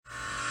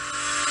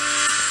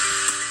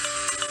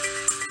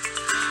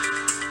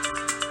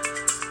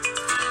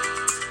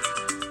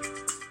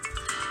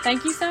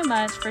Thank you so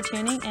much for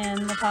tuning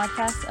in the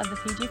podcast of the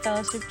PG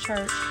Fellowship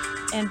Church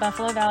in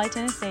Buffalo Valley,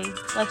 Tennessee.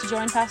 Let's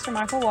join Pastor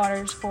Michael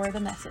Waters for the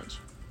message.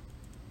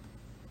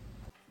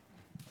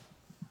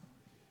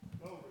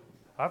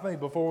 I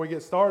think before we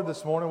get started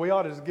this morning, we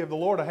ought to just give the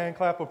Lord a hand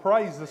clap of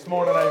praise this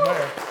morning.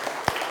 Amen.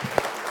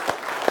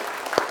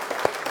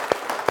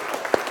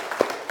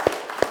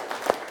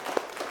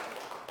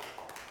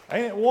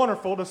 Ain't it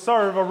wonderful to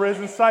serve a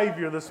risen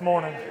Savior this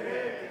morning?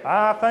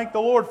 I thank the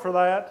Lord for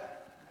that.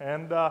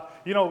 And, I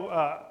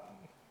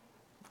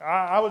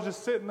was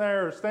just sitting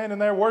there, standing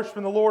there,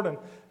 worshiping the Lord and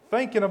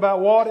thinking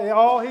about what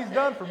all He's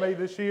done for me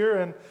this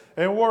year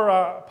and where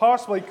I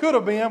possibly could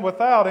have been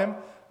without Him.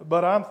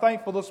 But I'm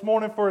thankful this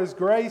morning for His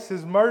grace,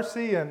 His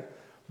mercy, and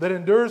that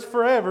endures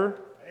forever.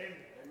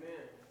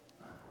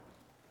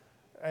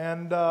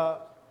 Amen. And,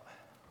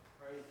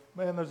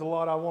 man, there's a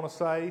lot I want to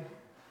say,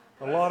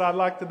 a lot I'd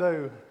like to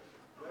do.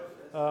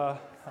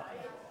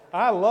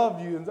 I love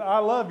you. I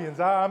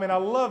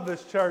love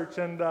this church,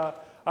 and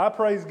I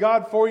praise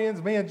God for you.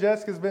 Me and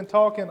Jessica's been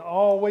talking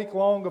all week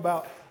long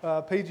about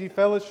PG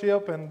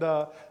Fellowship and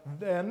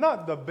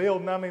not the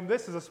building. I mean,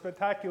 this is a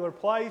spectacular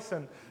place,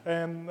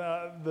 and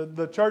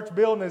the church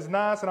building is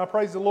nice, and I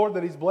praise the Lord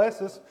that He's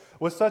blessed us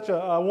with such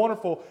a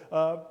wonderful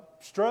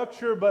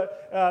structure,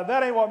 but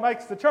that ain't what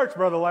makes the church,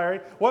 Brother Larry.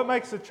 What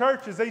makes the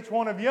church is each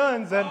one of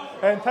yuns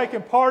and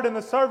taking part in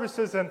the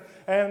services.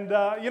 And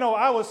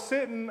I was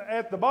sitting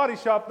at the body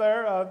shop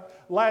there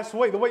last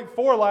week, the week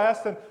before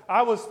last, and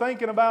I was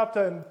thinking about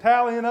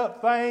tallying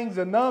up things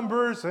and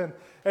numbers and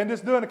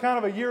just doing a kind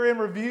of a year-end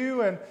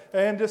review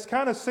and just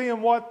kind of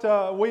seeing what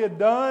we had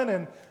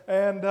done.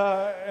 And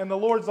the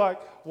Lord's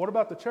like, what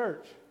about the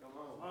church?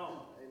 Come on.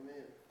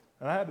 Amen.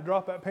 And I had to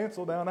drop that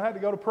pencil down. I had to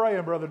go to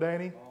praying, Brother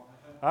Danny.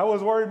 I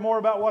was worried more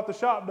about what the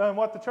shop done,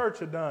 what the church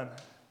had done.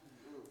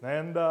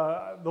 And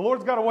the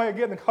Lord's got a way of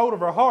getting a hold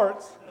of our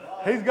hearts.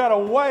 He's got a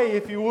way,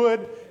 if you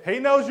would. He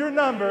knows your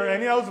number, and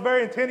He knows the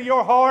very intent of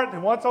your heart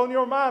and what's on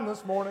your mind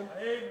this morning.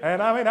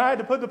 And I had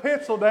to put the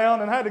pencil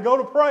down and had to go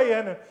to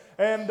praying.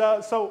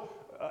 So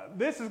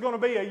this is going to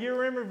be a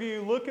year-end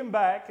review looking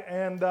back,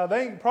 and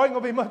they ain't probably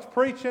going to be much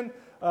preaching,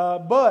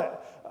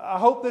 but I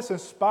hope this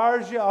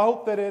inspires you. I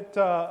hope that it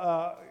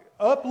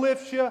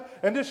uplifts you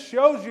and just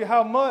shows you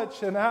how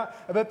much and how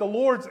that the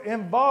Lord's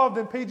involved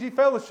in PG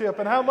Fellowship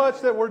and how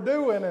much that we're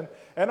doing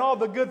and all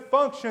the good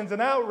functions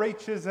and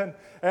outreaches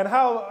and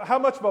how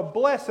much of a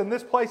blessing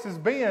this place has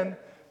been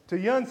to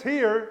yuns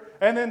here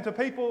and then to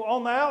people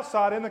on the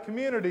outside in the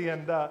community.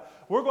 And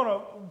we're going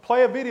to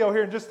play a video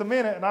here in just a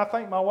minute, and I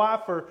thank my wife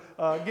for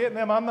getting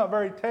them. I'm not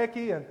very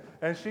techie,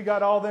 and she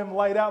got all them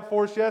laid out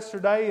for us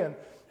yesterday.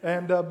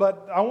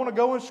 But I want to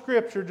go in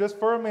Scripture just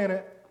for a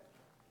minute.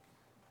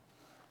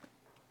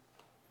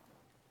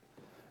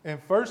 In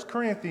 1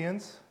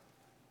 Corinthians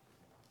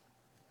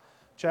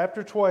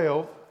chapter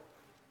 12,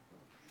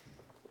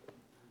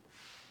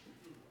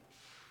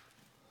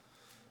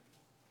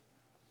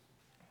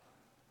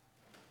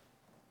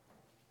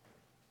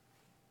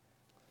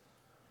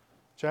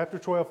 chapter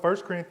 12, 1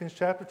 Corinthians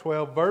chapter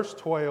 12, verse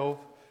 12,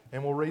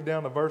 and we'll read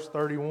down to verse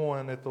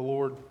 31 that the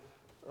Lord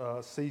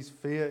sees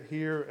fit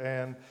here.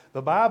 And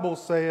the Bible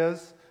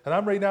says, and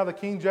I'm reading out the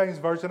King James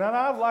Version, and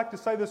I'd like to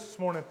say this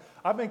morning,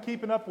 I've been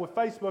keeping up with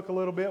Facebook a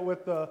little bit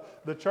with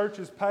the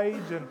church's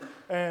page,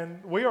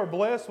 and we are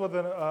blessed with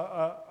an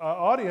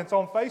audience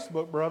on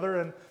Facebook,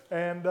 brother,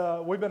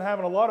 and we've been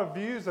having a lot of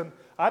views, and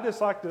I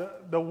just like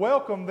to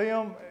welcome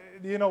them,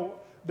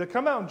 to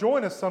come out and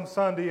join us some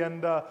Sunday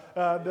and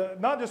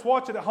not just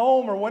watch it at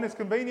home or when it's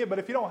convenient, but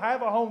if you don't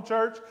have a home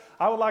church,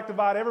 I would like to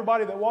invite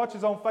everybody that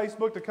watches on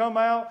Facebook to come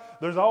out.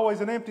 There's always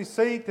an empty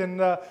seat,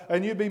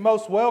 and you'd be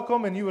most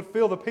welcome, and you would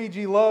feel the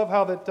PG love,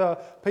 how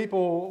that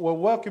people will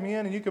welcome you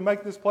in, and you can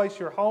make this place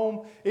your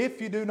home if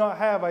you do not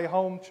have a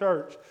home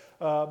church.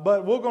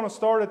 But we're going to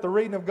start at the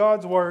reading of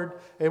God's Word,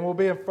 and we'll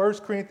be in 1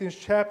 Corinthians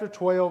chapter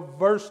 12,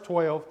 verse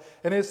 12.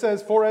 And it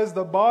says, "For as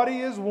the body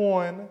is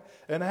one,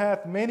 and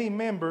hath many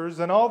members,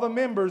 and all the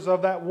members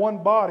of that one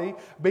body,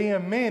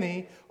 being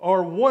many,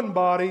 are one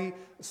body,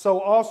 so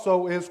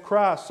also is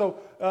Christ." So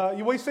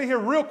we see here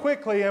real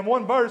quickly in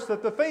one verse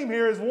that the theme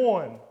here is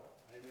one. Amen.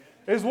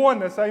 Is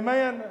oneness.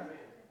 Amen?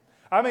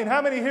 I mean,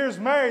 how many here is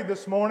married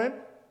this morning?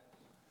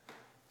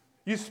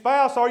 You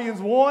spouse, are you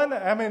one?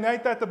 I mean,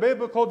 ain't that the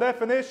biblical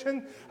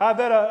definition?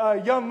 That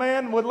a young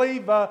man would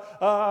leave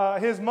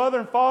his mother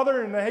and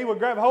father, and he would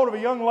grab hold of a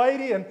young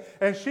lady,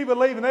 and she would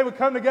leave, and they would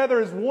come together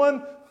as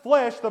one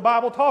flesh, the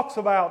Bible talks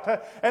about.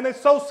 And it's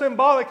so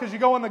symbolic because you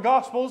go in the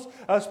Gospels,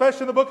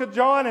 especially in the book of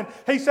John, and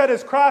he said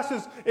as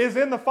Christ is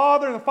in the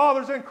Father, and the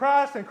Father's in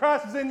Christ, and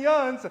Christ is in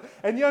yuns,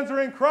 and yuns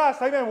are in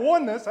Christ. Amen.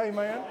 Oneness.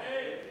 Amen.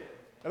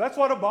 And that's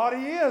what a body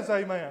is,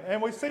 amen. And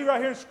we see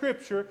right here in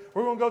Scripture,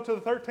 we're going to go to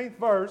the 13th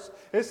verse.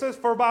 It says,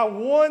 "For by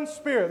one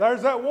Spirit,"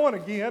 there's that one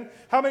again.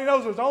 How many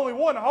knows there's only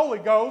one Holy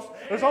Ghost?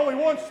 There's only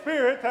one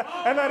Spirit,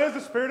 and that is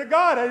the Spirit of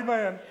God,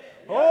 amen.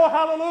 Oh,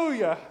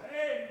 hallelujah.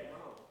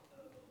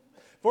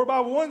 For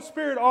by one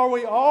Spirit are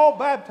we all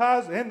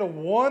baptized into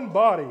one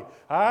body.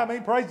 I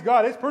mean, praise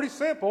God. It's pretty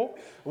simple.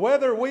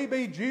 Whether we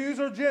be Jews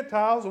or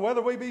Gentiles,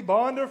 whether we be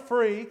bond or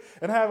free,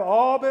 and have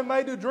all been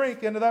made to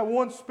drink into that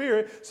one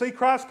Spirit. See,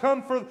 Christ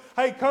come for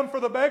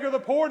the beggar, the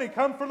poor, and He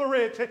come for the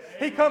rich.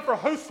 He come for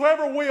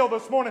whosoever will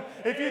this morning.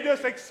 If you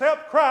just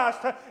accept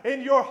Christ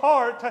in your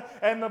heart,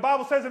 and the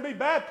Bible says, and be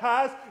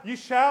baptized, you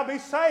shall be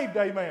saved.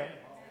 Amen.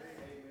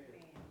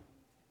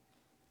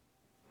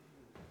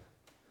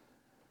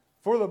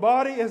 For the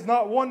body is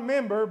not one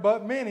member,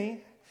 but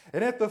many.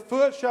 And if the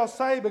foot shall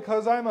say,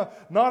 because I am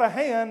not a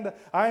hand,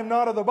 I am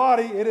not of the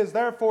body, it is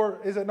therefore,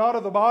 is it not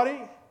of the body?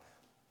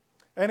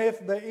 And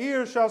if the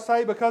ear shall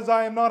say, because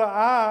I am not an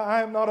eye,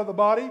 I am not of the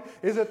body,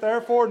 is it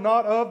therefore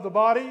not of the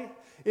body?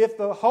 If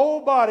the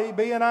whole body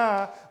be an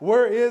eye,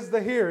 where is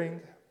the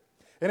hearing?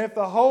 And if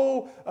the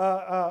whole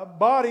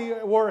body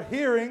were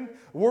hearing,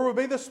 where would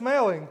be the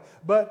smelling?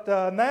 But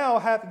now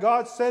hath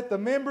God set the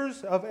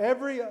members of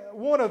every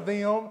one of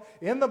them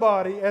in the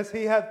body as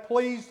He hath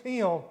pleased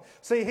Him.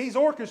 See, He's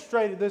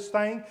orchestrated this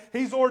thing.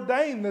 He's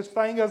ordained this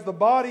thing as the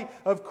body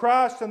of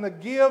Christ and the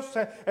gifts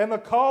and the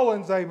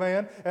callings,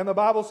 amen. And the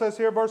Bible says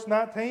here, verse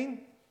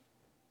 19,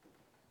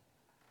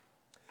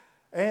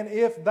 and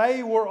if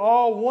they were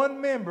all one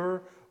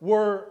member,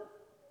 were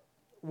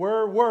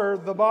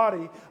the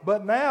body,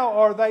 but now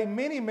are they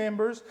many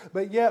members,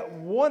 but yet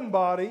one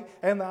body,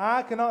 and the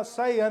eye cannot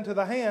say unto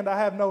the hand, I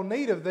have no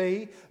need of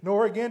thee,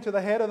 nor again to the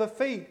head of the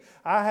feet,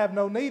 I have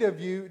no need of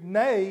you,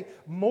 nay,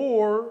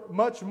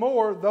 much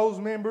more, those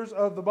members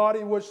of the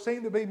body which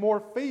seem to be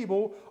more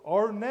feeble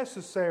are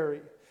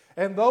necessary.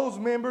 And those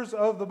members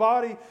of the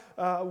body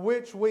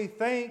which we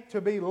think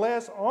to be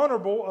less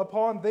honorable,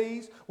 upon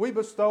these we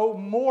bestow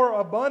more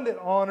abundant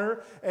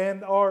honor,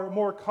 and our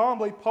more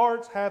comely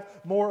parts have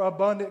more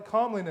abundant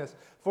comeliness.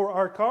 For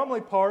our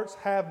comely parts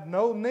have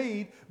no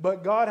need,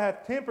 but God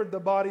hath tempered the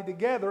body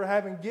together,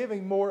 having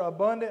given more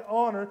abundant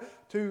honor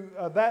to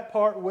that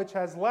part which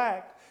has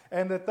lacked.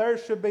 And that there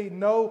should be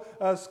no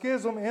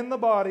schism in the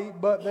body,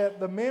 but that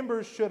the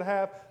members should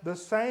have the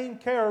same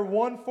care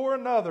one for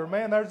another.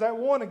 Man, there's that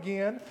one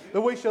again,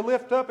 that we should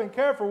lift up and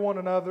care for one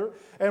another.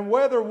 And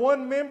whether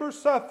one member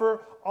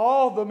suffer,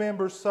 all the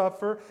members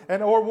suffer.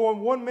 And or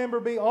when one member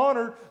be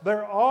honored,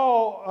 they're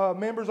all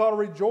members ought to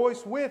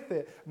rejoice with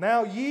it.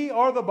 Now ye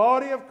are the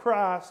body of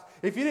Christ.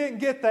 If you didn't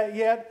get that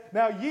yet,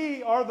 now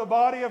ye are the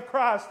body of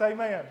Christ.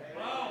 Amen.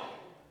 Amen.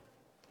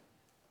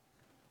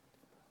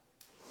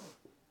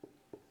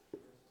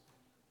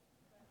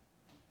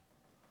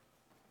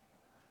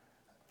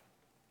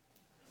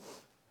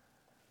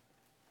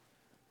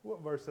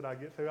 What verse did I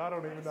get to? I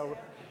don't even know.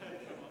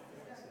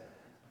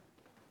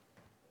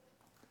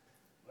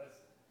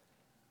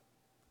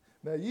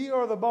 Now ye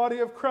are the body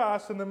of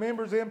Christ, and the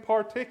members in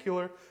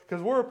particular,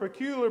 because we're a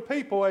peculiar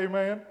people,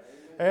 amen.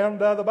 And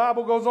the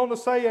Bible goes on to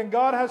say, and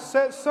God has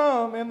set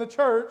some in the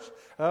church,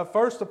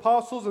 first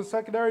apostles and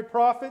secondary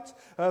prophets,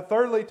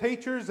 thirdly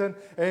teachers,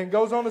 and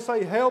goes on to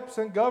say helps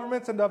and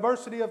governments and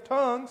diversity of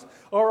tongues.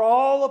 Are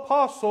all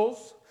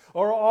apostles,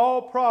 are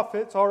all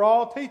prophets, are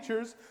all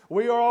teachers,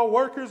 we are all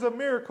workers of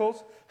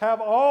miracles, have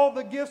all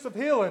the gifts of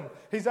healing.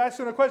 He's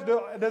asking a question,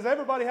 does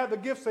everybody have the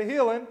gifts of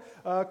healing?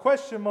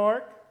 Question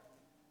mark.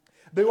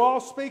 Do all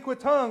speak with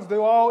tongues?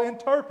 Do all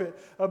interpret?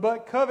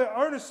 But covet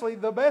earnestly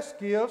the best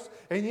gifts,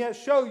 and yet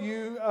show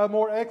you a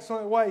more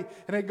excellent way.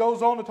 And it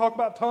goes on to talk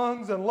about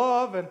tongues and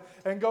love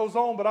and goes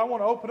on. But I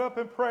want to open up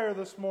in prayer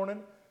this morning.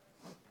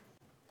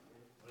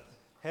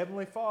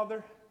 Heavenly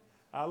Father,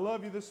 I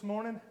love you this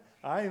morning.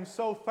 I am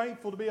so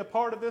thankful to be a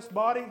part of this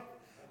body.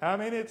 I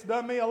mean, it's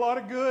done me a lot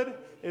of good.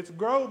 It's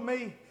grown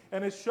me.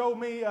 And it showed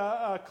me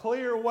a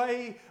clear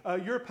way,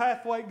 your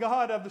pathway,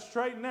 God, of the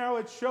straight and narrow.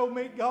 It showed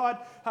me, God,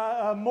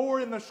 more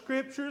in the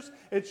Scriptures.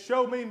 It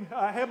showed me,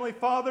 Heavenly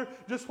Father,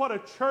 just what a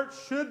church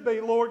should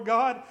be, Lord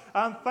God.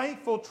 I'm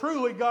thankful,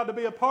 truly, God, to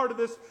be a part of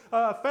this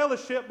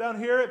fellowship down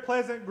here at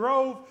Pleasant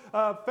Grove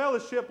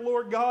Fellowship,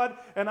 Lord God.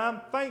 And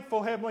I'm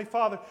thankful, Heavenly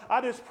Father.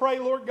 I just pray,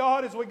 Lord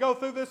God, as we go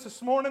through this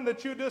morning,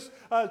 that you just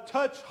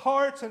touch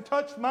hearts and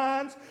touch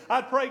minds.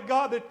 I pray,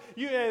 God, that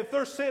you, if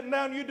they're sitting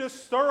down, you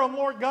just stir them,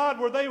 Lord God,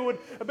 where they would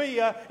be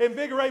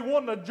invigorated,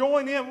 wanting to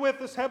join in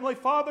with us, Heavenly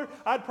Father.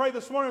 I'd pray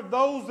this morning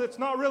those that's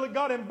not really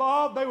got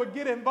involved, they would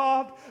get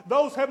involved.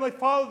 Those, Heavenly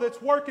Father,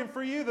 that's working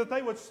for you, that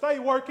they would stay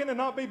working and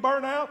not be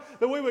burnt out,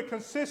 that we would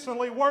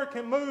consistently work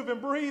and move and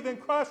breathe in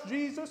Christ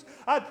Jesus.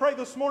 I'd pray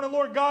this morning,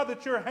 Lord God,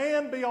 that your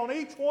hand be on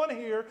each one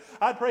here.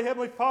 I'd pray,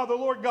 Heavenly Father,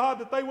 Lord God,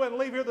 that they wouldn't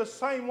leave here the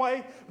same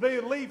way. They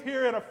would leave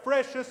here in a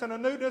freshness and a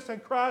newness in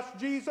Christ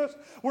Jesus.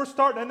 We're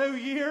starting a new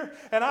year,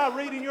 and I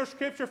read in your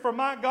Scripture, for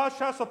my God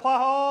shall supply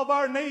all of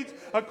our needs needs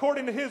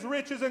according to His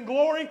riches and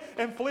glory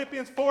in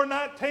Philippians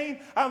 4:19.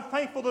 I'm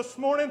thankful this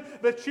morning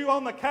that you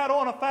own the cattle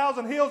on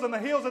 1,000 hills and the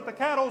hills that the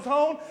cattle's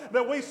on,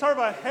 that we serve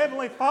a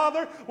heavenly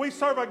Father. We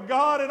serve a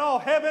God in all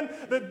heaven.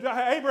 That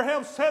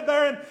Abraham said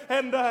there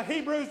in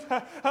Hebrews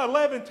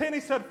 11:10, he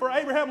said, for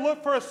Abraham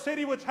looked for a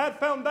city which had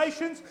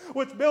foundations,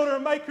 which builder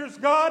and maker's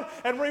God.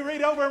 And we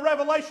read over in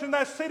Revelation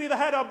that city that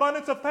had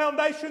abundance of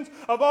foundations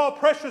of all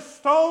precious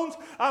stones.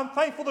 I'm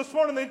thankful this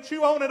morning that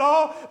you own it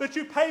all, that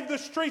you paved the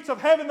streets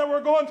of heaven that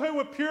we're going to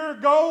with pure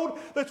gold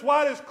that's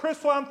white as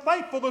crystal. I'm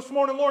thankful this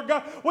morning, Lord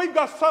God. We've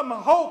got something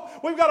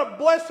hope. We've got a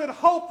blessed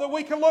hope that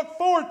we can look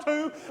forward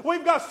to.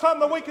 We've got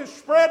something that we can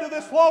spread to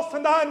this lost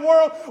and dying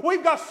world.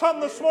 We've got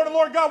something this morning,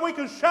 Lord God, we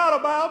can shout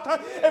about.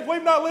 If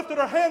we've not lifted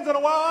our hands in a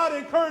while, I'd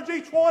encourage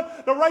each one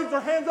to raise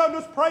their hands up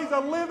and just praise a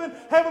living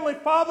Heavenly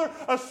Father,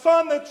 a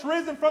Son that's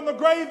risen from the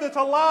grave, that's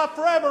alive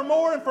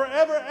forevermore and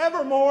forever,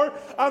 evermore.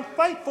 I'm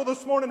thankful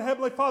this morning,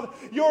 Heavenly Father.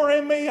 You're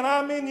in me and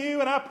I'm in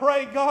you, and I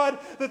pray, God,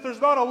 that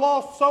there's not a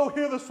lost soul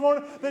here this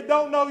morning that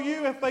don't know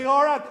you. If they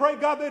are, I pray,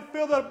 God, they'd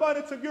feel the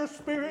abundance of your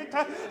Spirit,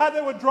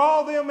 that would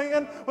draw them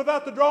in.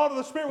 Without the drawing of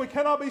the Spirit, we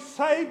cannot be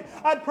saved.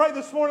 I'd pray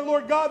this morning,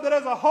 Lord God, that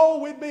as a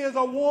whole, we'd be as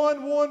a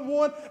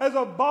one, as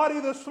a body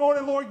this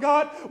morning, Lord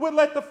God. We'd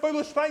let the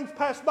foolish things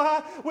pass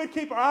by. We'd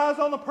keep our eyes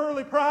on the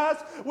pearly prize.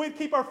 We'd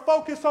keep our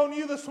focus on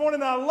you this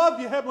morning. And I love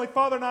you, Heavenly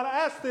Father, and I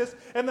ask this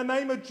in the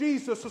name of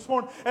Jesus this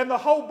morning. And the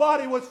whole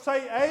body would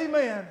say,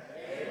 amen.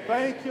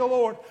 Thank you,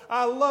 Lord.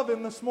 I love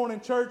Him this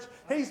morning, church.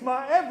 He's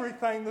my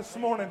everything this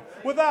morning.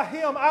 Without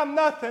Him, I'm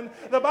nothing.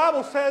 The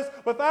Bible says,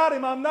 without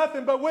Him, I'm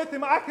nothing, but with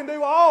Him, I can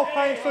do all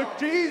things through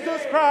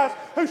Jesus Christ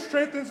who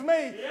strengthens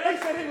me. He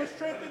said He would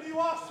strengthen you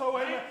also.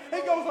 Amen.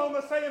 He goes on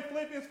to say in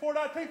Philippians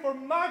 4:19, for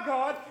my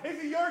God,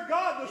 is He your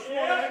God this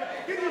morning? Amen.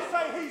 Can you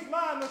say He's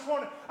mine this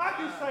morning? I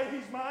can say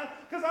He's mine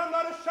because I'm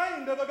not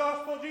ashamed of the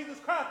gospel of Jesus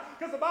Christ,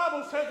 because the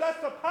Bible says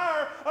that's the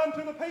power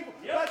unto the people.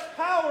 That's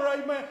power,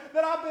 amen,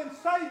 that I've been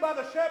saved by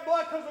the shed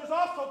blood, because there's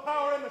also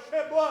power in the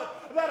shed blood,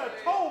 that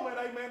atonement,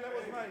 amen, that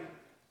was made.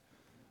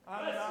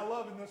 I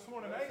love Him this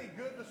morning. Ain't He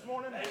good this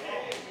morning?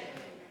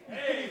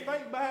 Can you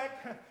think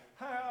back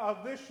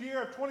of this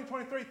year of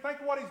 2023?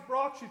 Think of what He's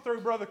brought you through,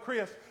 Brother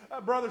Chris,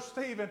 Brother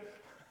Stephen.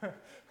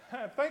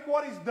 Think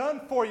what He's done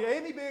for you.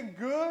 Ain't He been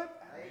good?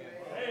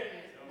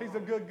 He's a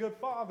good, good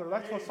Father.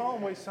 That's what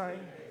song we sang.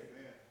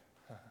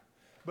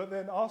 But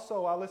then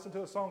also I listened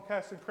to a song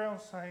Casting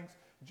Crowns sings,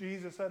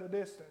 Jesus at a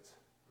Distance.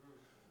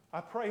 I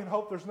pray and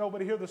hope there's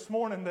nobody here this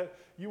morning that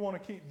you want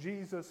to keep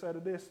Jesus at a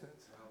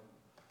distance.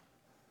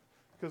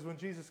 Because when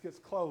Jesus gets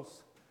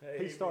close,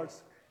 He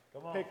starts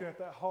picking at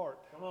that heart.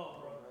 Come on,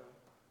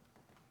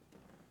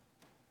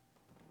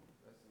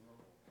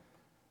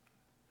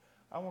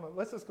 brother.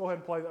 Let's just go ahead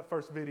and play that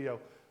first video.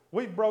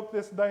 We broke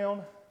this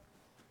down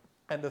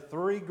into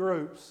 3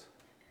 groups.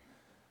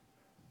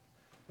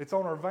 It's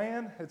on our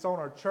van. It's on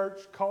our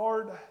church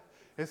card.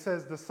 It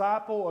says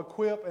disciple,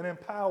 equip, and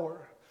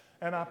empower.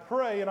 And I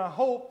pray and I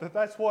hope that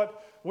that's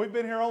what we've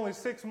been here only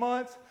 6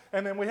 months.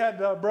 And then we had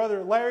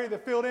Brother Larry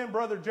that filled in,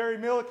 Brother Jerry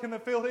Milliken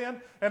that filled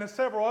in, and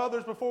several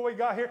others before we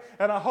got here.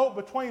 And I hope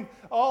between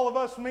all of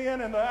us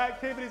men and the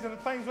activities and the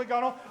things we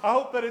got on, I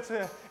hope that it's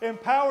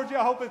empowered you.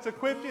 I hope it's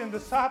equipped you and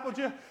discipled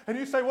you. And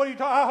you say, what are you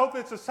talking? I hope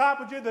it's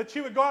discipled you, that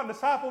you would go out and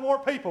disciple more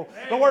people.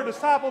 The word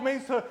disciple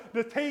means to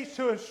teach,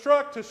 to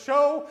instruct, to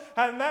show.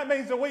 And that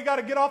means that we got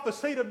to get off the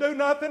seat of do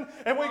nothing,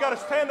 and we got to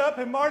stand up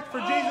and march for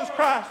Jesus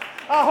Christ.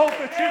 I hope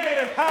that you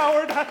get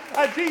empowered.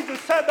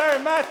 Jesus said there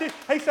in Matthew,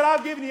 He said,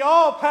 I've given you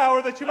all power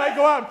that you may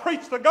go out and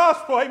preach the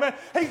gospel. Amen.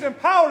 He's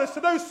empowered us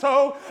to do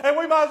so, and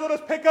we might as well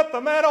just pick up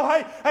the mantle.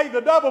 Hey,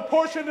 the double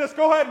portion, just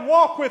go ahead and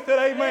walk with it.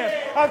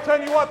 Amen. I'm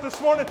telling you what, this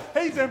morning,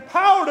 He's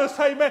empowered us.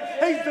 Amen.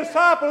 He's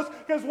discipled us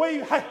because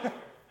we...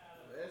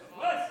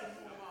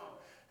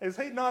 Is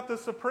He not the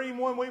supreme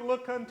one we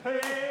look unto?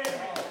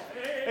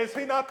 Is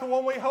He not the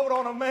one we hold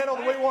on a mantle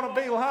that we want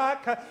to be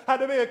like? How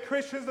to be a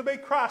Christian is to be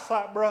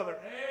Christ-like, brother.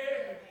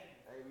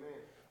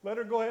 Let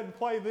her go ahead and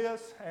play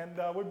this, and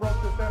we broke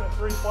this down in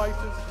 3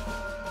 places.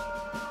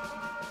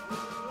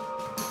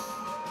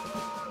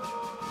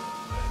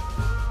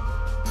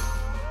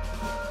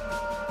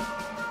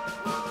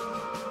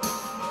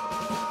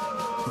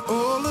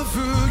 All of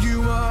who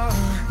you are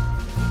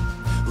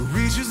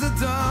reaches the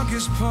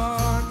darkest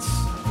parts,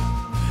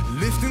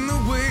 lifting the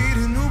weight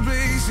and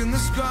erasing the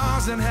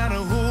scars that had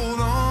a hold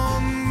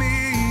on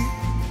me.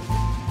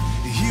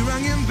 Here I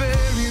am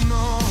bearing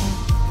all,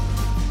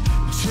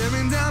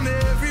 tearing down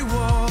every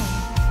wall,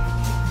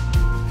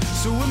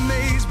 so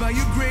amazed by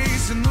your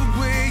grace and the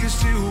way you're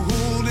still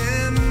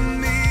holding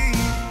me.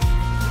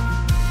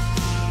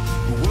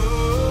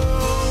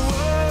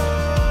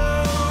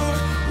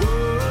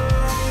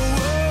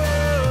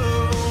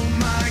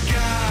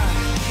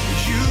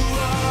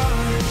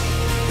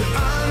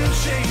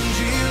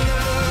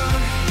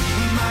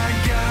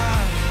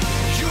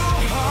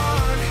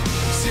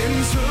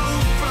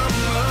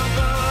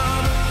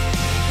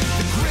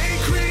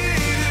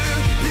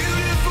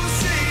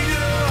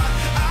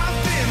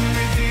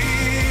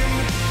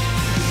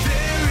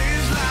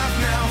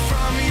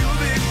 From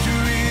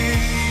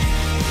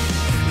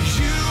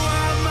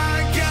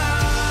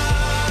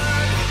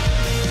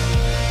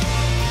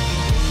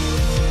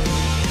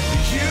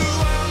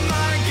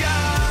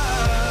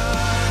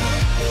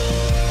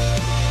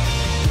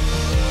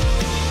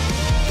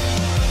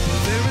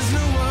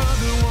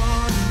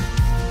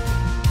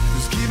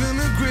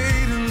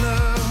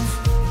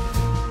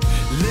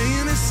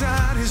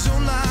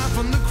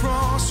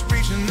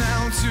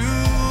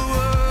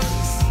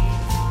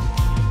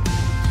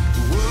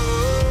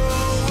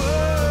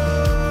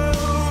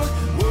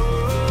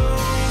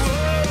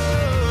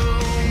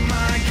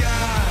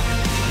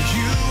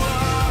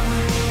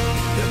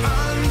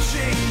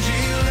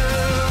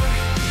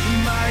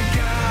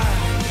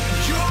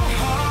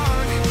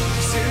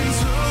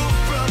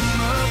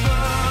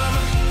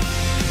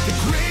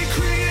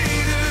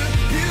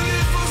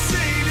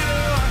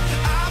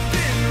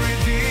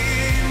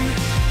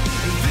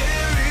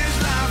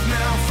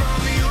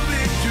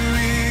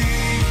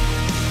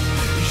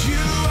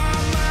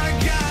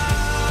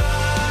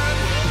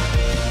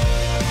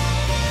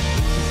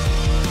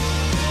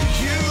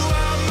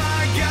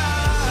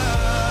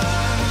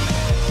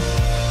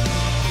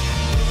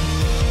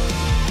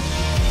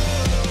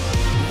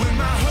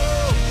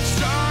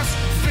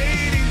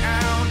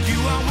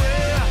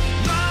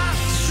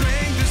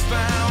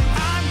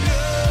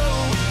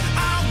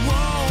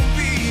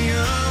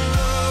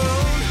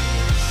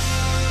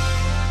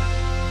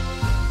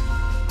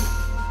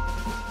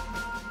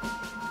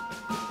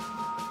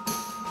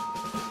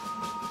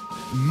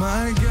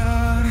My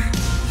God,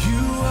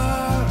 you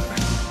are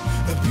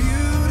a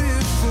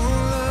beautiful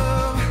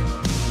love.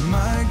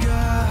 My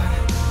God,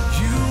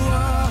 you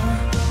are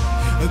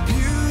a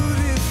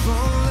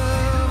beautiful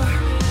love.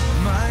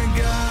 My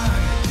God,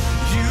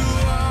 you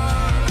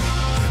are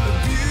a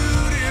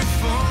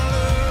beautiful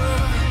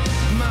love.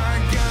 My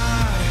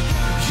God,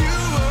 you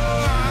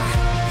are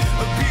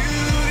a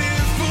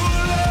beautiful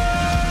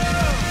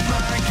love.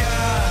 My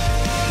God,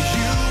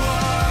 you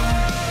are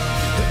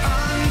the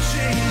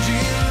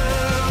unchanging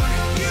love.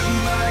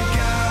 My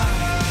God,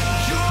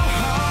 your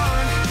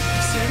heart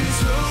sends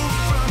hope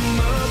from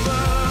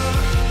above.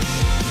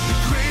 The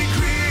great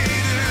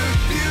creator,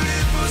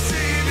 beautiful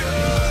savior,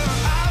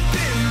 I've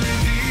been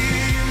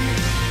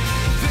redeemed.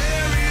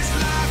 There is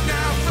life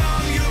now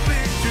from your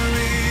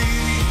victory.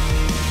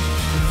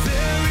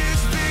 There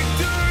is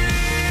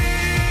victory.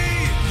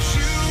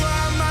 You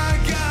are my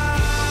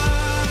God.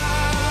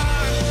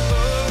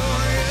 Oh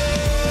yeah.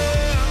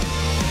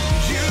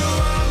 You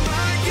are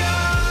my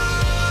God.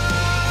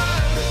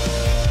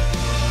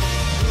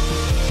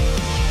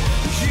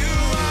 You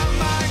are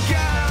my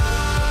God.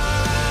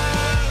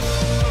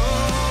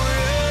 Oh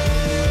yeah.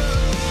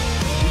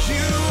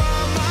 You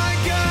are my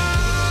God.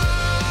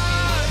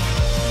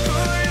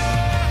 Oh yeah.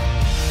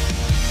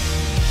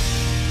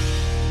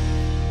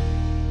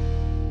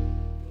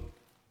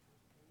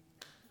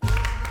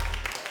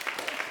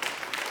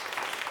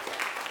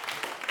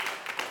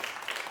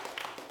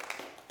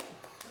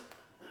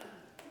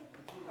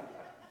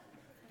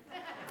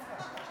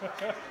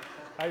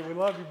 Hey, we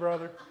love you,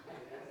 brother.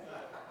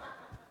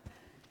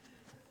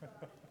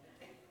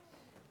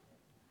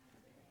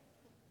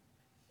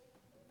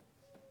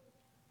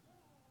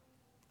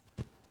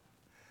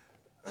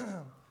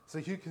 So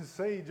you can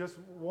see just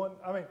one,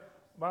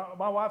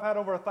 my wife had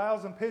over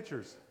 1,000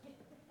 pictures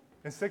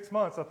in 6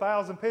 months,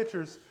 1,000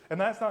 pictures,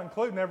 and that's not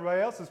including everybody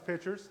else's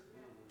pictures.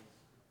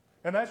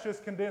 And that's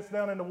just condensed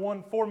down into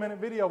one 4-minute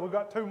video. We've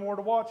got 2 more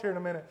to watch here in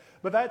a minute.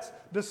 But that's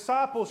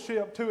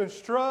discipleship, to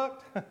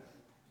instruct,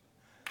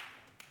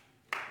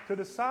 to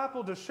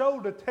disciple, to show,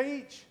 to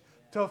teach,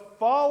 to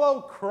follow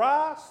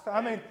Christ.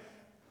 I mean,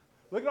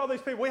 look at all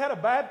these people. We had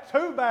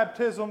 2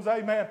 baptisms,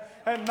 amen,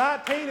 and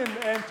 19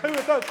 and 2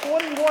 of those,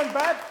 21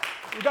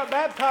 we got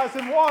baptized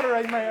in water,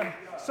 amen,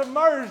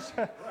 submerged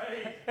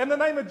in the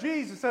name of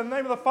Jesus, in the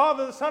name of the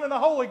Father, the Son, and the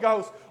Holy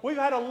Ghost. We've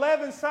had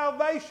 11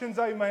 salvations,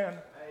 amen.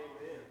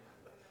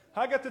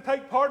 I got to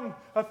take part in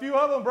a few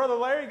of them. Brother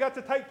Larry got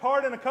to take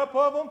part in a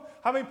couple of them.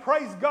 I mean,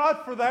 praise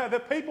God for that.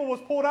 That people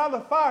was pulled out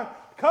of the fire,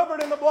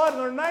 covered in the blood,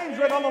 and their names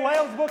written on the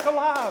Lamb's Book of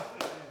Life.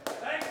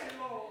 Thank you,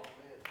 Lord.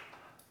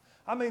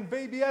 I mean,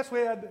 VBS, we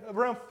had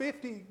around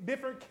 50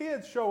 different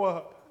kids show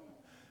up.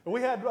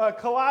 We had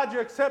Kalijah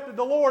accepted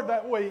the Lord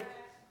that week.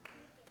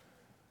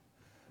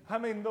 I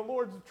mean, the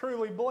Lord's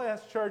truly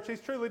blessed, church. He's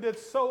truly did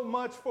so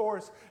much for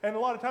us. And a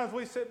lot of times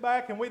we sit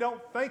back and we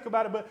don't think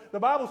about it. But the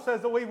Bible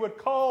says that we would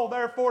call,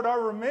 therefore, to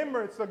our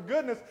remembrance the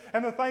goodness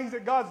and the things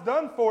that God's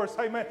done for us.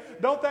 Amen.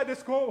 Don't that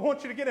just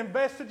want you to get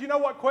invested? You know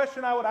what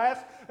question I would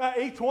ask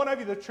each one of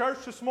you, the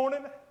church, this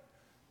morning?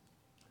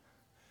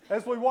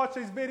 As we watch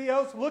these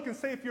videos, look and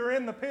see if you're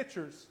in the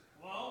pictures.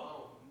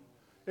 Whoa.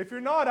 If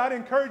you're not, I'd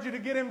encourage you to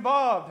get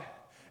involved.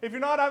 If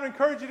you're not, I'd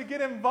encourage you to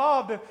get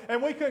involved.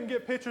 And we couldn't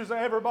get pictures of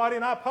everybody,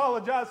 and I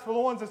apologize for the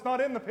ones that's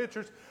not in the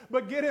pictures,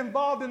 but get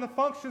involved in the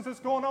functions that's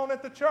going on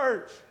at the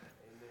church.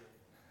 Amen.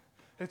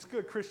 It's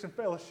good Christian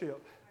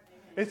fellowship.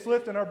 It's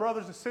lifting our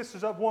brothers and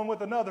sisters up one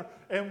with another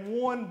in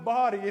one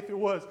body, if it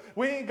was.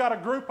 We ain't got a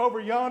group over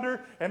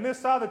yonder, and this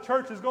side of the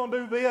church is going to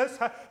do this.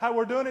 How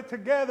we're doing it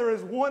together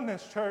as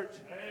oneness, church.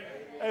 Amen.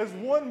 As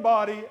one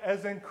body,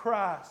 as in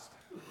Christ.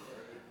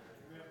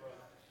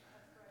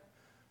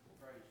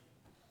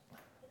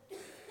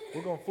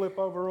 We're going to flip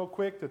over real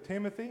quick to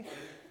Timothy.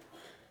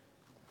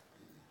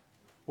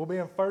 We'll be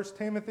in 1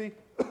 Timothy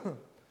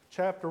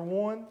chapter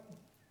 1.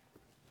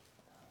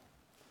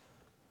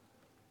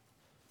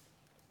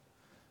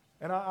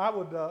 And I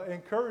would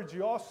encourage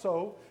you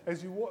also,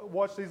 as you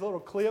watch these little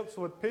clips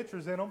with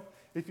pictures in them,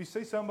 if you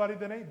see somebody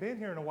that ain't been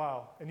here in a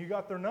while and you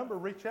got their number,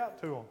 reach out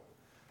to them.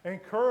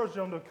 Encourage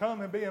them to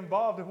come and be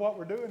involved in what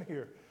we're doing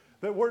here.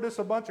 That we're just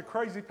a bunch of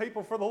crazy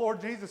people for the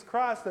Lord Jesus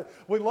Christ, that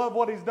we love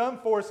what He's done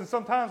for us, and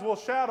sometimes we'll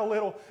shout a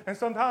little, and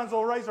sometimes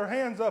we'll raise our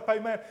hands up,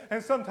 amen,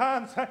 and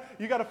sometimes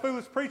you got a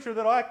foolish preacher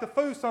that'll act a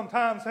fool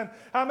sometimes, and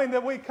I mean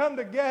that we come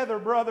together,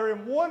 brother,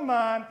 in one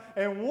mind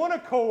and one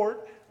accord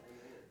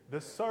to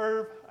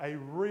serve a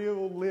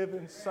real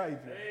living Savior.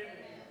 Amen.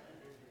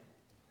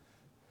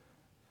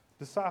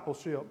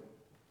 Discipleship.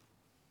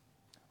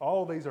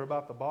 All these are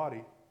about the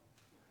body.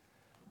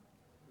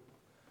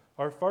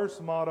 Our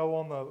first motto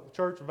on the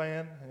church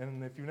van,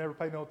 and if you've never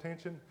paid no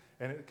attention,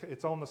 and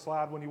it's on the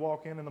slide when you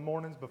walk in the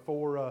mornings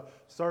before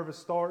service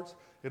starts,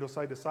 it'll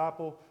say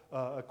disciple,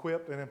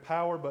 equip, and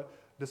empower, but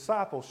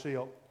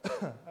discipleship.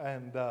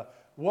 And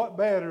what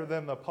better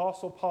than the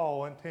Apostle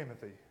Paul and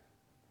Timothy?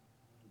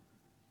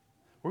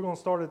 We're going to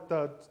start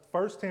at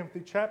 1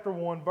 Timothy chapter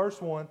 1,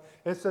 verse 1.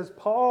 It says,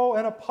 Paul,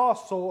 an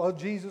apostle of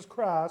Jesus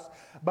Christ,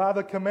 by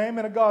the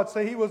commandment of God.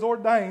 See, he was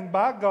ordained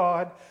by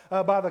God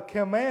by the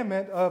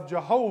commandment of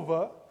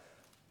Jehovah,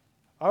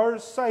 our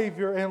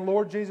Savior and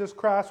Lord Jesus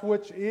Christ,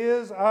 which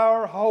is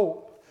our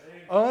hope.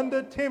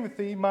 Unto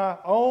Timothy, my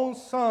own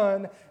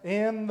son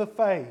in the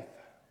faith.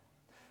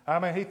 I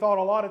mean, he thought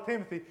a lot of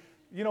Timothy.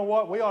 You know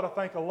what? We ought to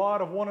think a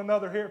lot of one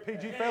another here at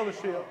PG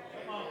Fellowship.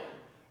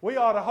 We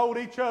ought to hold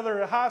each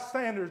other at high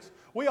standards.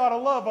 We ought to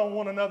love on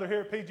one another here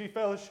at PG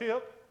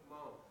Fellowship.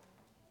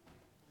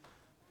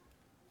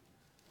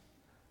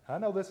 I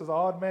know this is an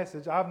odd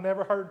message. I've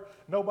never heard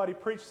nobody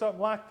preach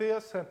something like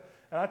this. And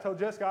I told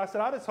Jessica, I said,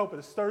 I just hope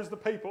it stirs the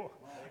people.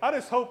 I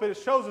just hope it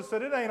shows us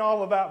that it ain't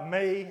all about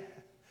me.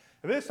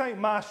 This ain't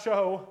my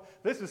show.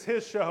 This is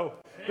His show.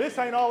 This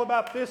ain't all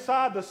about this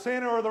side, the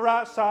center, or the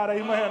right side.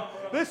 Amen.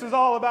 This is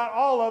all about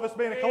all of us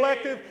being a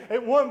collective,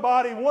 in one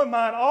body, one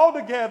mind, all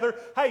together.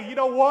 Hey, you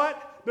know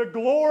what? To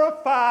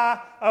glorify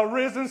a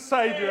risen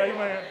Savior.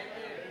 Amen.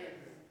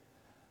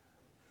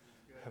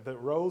 That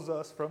rose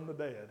us from the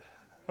dead.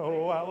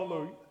 Oh,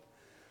 hallelujah.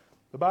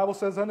 The Bible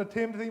says, unto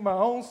Timothy, my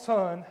own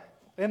son,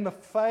 in the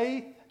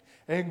faith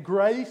and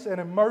grace and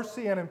in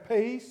mercy and in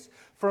peace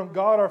from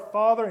God our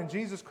Father and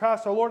Jesus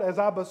Christ our Lord, as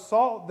I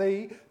besought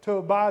thee to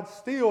abide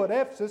still at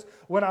Ephesus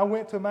when I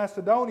went to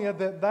Macedonia,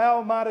 that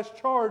thou mightest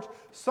charge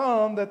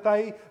some that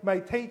they may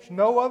teach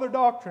no other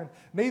doctrine,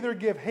 neither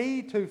give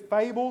heed to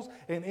fables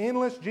and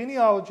endless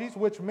genealogies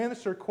which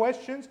minister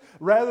questions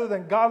rather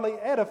than godly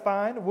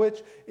edifying,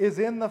 which is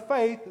in the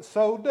faith,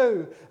 so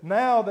do.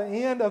 Now the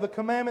end of the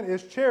commandment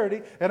is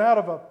charity, and out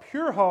of a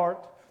pure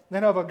heart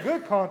and of a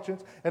good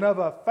conscience, and of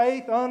a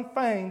faith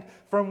unfeigned,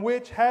 from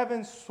which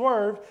having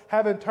swerved,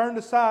 having turned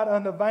aside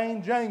unto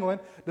vain jangling,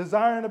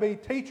 desiring to be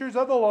teachers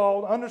of the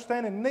law,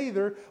 understanding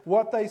neither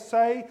what they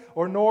say,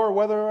 or nor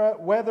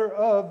whether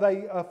of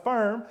they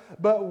affirm.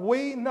 But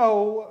we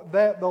know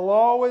that the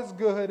law is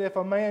good if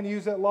a man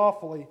use it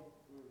lawfully.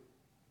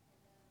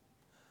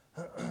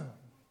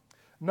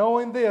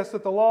 Knowing this,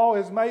 that the law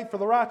is made for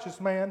the righteous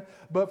man,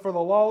 but for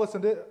the lawless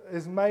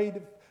is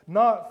made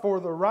not for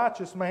the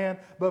righteous man,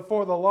 but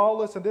for the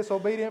lawless and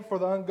disobedient, for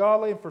the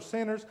ungodly and for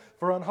sinners,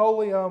 for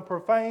unholy and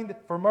profaned,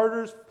 for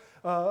murderers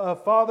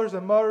of fathers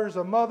and murderers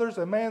of mothers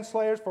and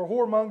manslayers, for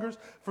whoremongers,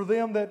 for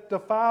them that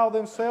defile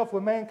themselves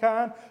with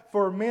mankind,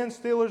 for men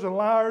stealers and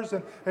liars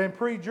and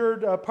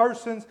perjured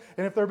persons,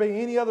 and if there be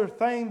any other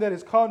thing that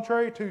is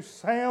contrary to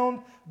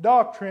sound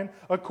doctrine,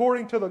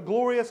 according to the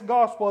glorious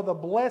gospel of the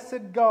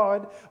blessed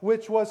God,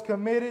 which was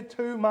committed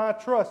to my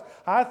trust.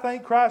 I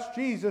thank Christ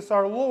Jesus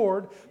our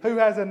Lord, who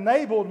has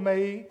enabled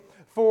me,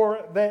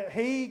 for that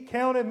He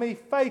counted me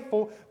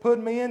faithful,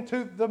 put me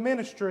into the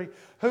ministry,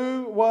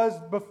 who was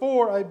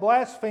before a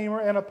blasphemer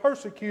and a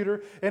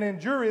persecutor and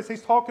injurious.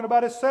 He's talking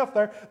about himself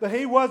there, that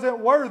he wasn't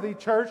worthy,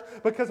 church,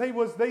 because he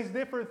was these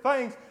different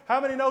things.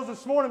 How many knows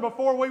this morning,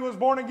 before we was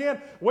born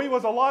again, we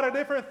was a lot of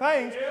different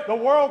things. The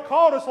world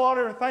called us a lot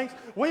of different things.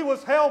 We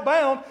was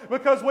hell-bound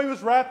because we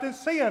was wrapped in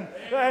sin.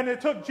 And it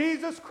took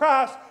Jesus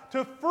Christ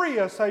to free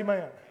us.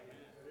 Amen.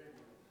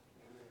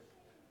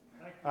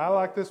 I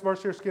like this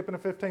verse here, skipping to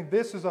 15.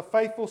 This is a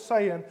faithful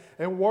saying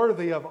and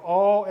worthy of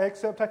all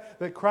acceptation,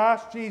 that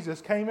Christ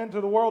Jesus came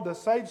into the world to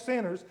save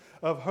sinners,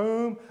 of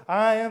whom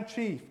I am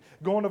chief.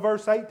 Going to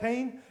verse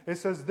 18, it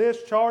says,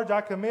 this charge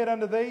I commit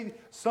unto thee,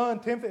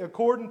 son Timothy,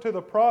 according to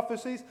the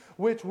prophecies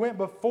which went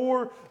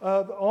before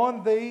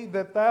on thee,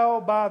 that thou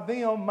by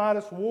them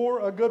mightest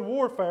war a good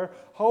warfare,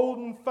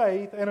 holding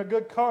faith and a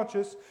good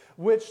conscience,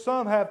 which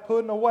some have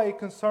put away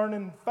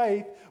concerning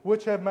faith,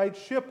 which have made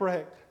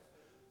shipwreck.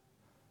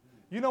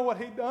 You know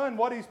what he done?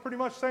 What he's pretty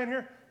much saying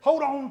here?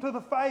 Hold on to the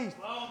faith.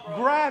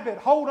 Grab it.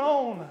 Hold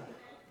on.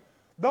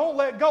 Don't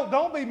let go.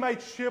 Don't be made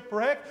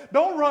shipwreck.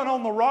 Don't run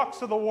on the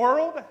rocks of the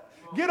world.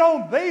 Get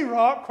on the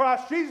rock,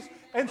 Christ Jesus,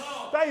 and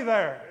stay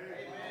there.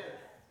 Amen.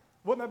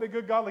 Wouldn't that be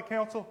good godly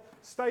counsel?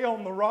 Stay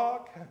on the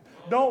rock.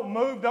 Don't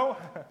move. Don't.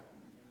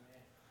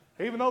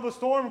 Even though the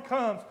storm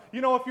comes.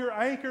 You know, if you're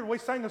anchored, we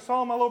sang the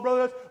song, my little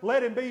brother does,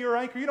 let Him be your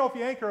anchor. You know, if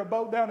you anchor a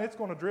boat down, it's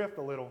going to drift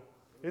a little.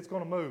 It's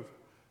going to move.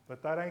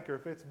 But that anchor,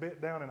 if it's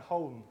bit down and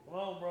holding,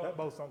 that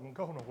boat's not going to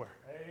go nowhere.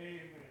 Amen.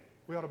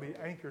 We ought to be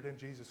anchored in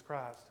Jesus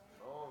Christ.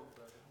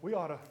 We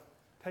ought to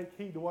take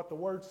heed to what the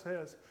Word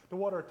says, to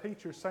what our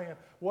teacher's saying,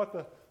 what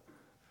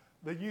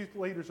the youth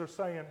leaders are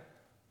saying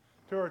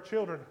to our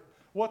children.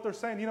 What they're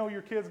saying, you know,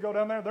 your kids go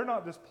down there, they're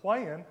not just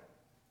playing,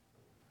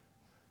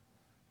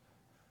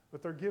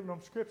 but they're giving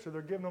them Scripture.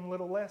 They're giving them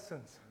little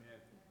lessons. Amen.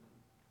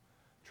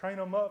 Train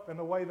them up in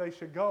the way they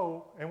should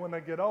go, and when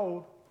they get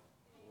old,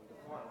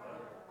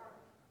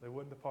 they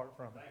wouldn't depart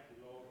from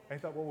it.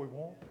 Ain't that what we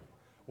want?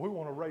 We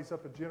want to raise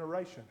up a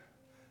generation.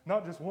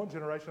 Not just one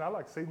generation. I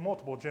like to see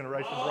multiple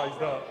generations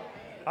raised up.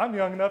 I'm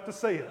young enough to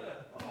see it.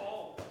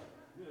 But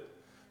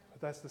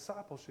that's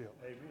discipleship.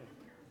 Amen.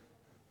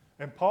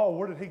 And Paul,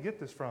 where did he get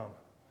this from?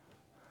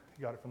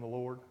 He got it from the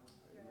Lord.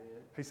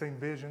 Amen. He seen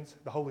visions,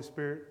 the Holy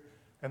Spirit,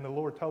 and the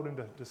Lord told him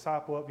to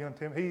disciple up young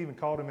Timothy. He even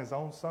called him his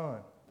own son.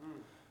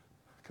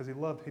 because he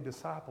loved, he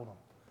discipled them.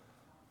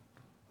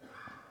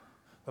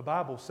 The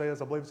Bible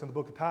says, I believe it's in the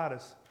book of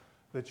Titus,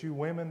 that you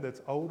women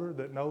that's older,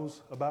 that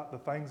knows about the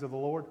things of the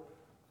Lord,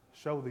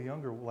 show the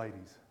younger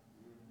ladies.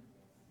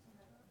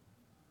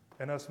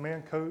 And us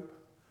men, Coop,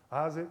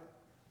 Isaac,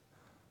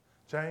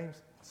 James,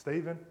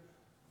 Stephen,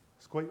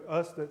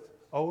 us that's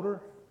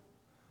older,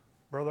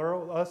 Brother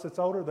Earl, us that's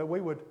older, that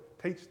we would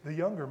teach the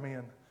younger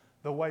men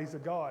the ways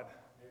of God.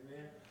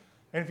 Amen.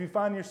 And if you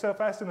find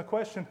yourself asking the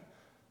question,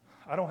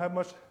 I don't have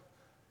much,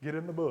 get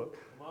in the book.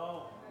 Come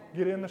on.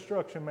 Get in the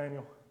instruction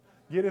manual.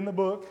 Get in the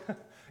book.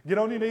 Get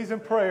on your knees in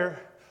prayer.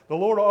 The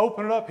Lord will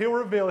open it up. He'll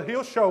reveal it.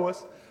 He'll show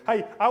us.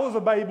 Hey, I was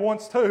a babe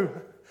once too.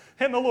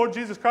 In the Lord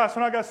Jesus Christ,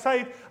 when I got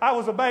saved, I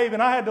was a babe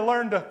and I had to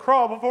learn to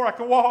crawl before I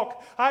could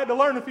walk. I had to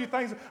learn a few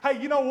things.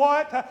 Hey, you know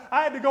what?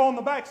 I had to go on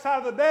the backside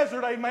of the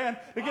desert, amen,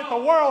 to get the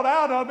world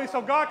out of me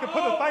so God could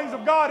put the things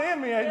of God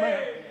in me,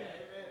 amen.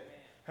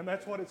 And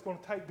that's what it's going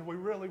to take. Do we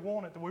really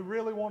want it? Do we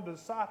really want to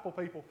disciple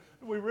people?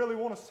 Do we really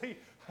want to see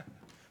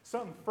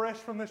something fresh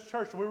from this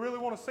church? Do we really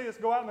want to see us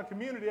go out in the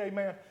community,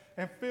 amen,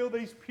 and fill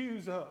these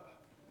pews up?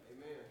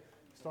 Amen.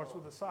 It starts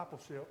with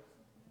discipleship.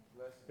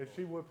 If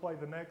she would play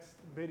the next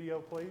video,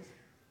 please.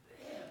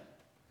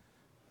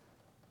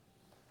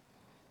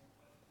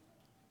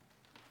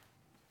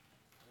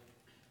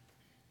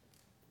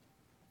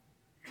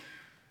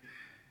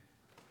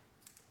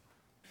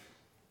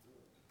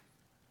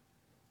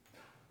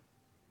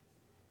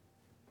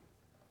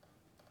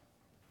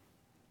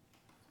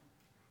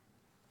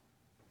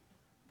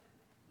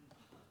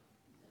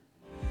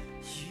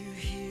 You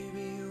hear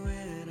me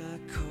when I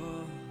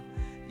call.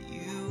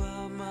 You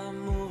are my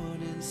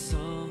morning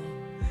song.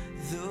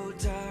 Though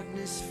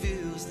darkness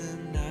fills the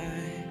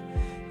night,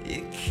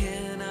 it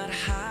cannot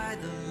hide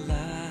the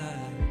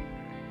light.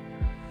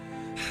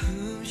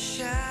 Whom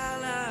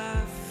shall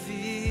I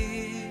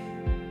fear?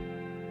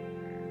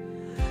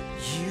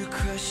 You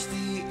crush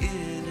the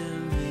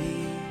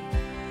enemy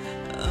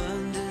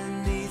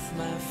underneath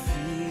my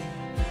feet.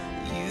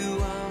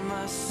 You are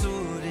my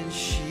sword and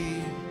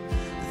shield.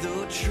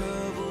 Though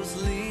troubles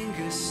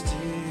linger still,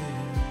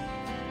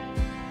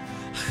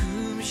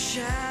 whom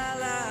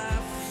shall I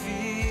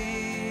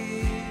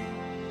fear?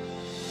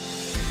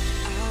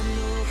 I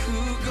know who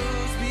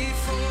goes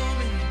before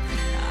me.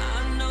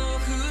 I know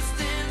who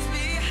stands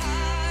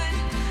behind.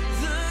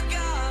 The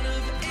God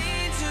of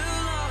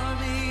angel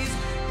armies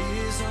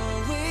is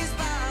always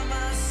by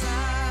my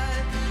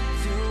side.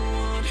 The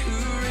one who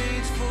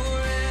reigns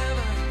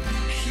forever,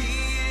 he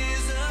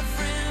is a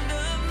friend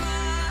of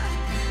mine.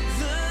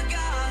 The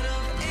God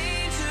of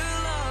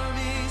angel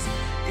armies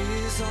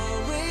is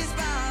always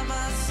by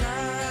my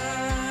side.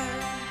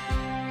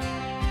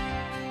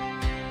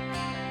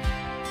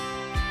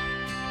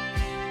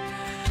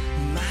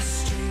 My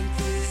strength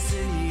is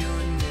in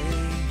your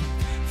name,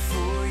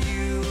 for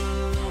you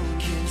alone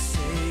can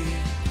save.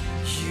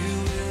 You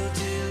will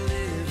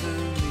deliver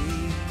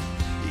me.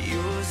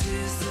 Yours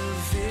is the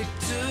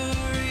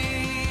victory.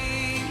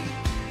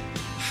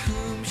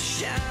 Whom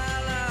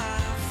shall I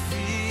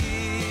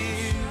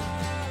fear?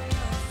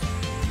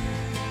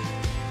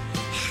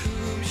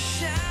 Whom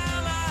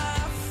shall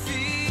I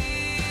fear?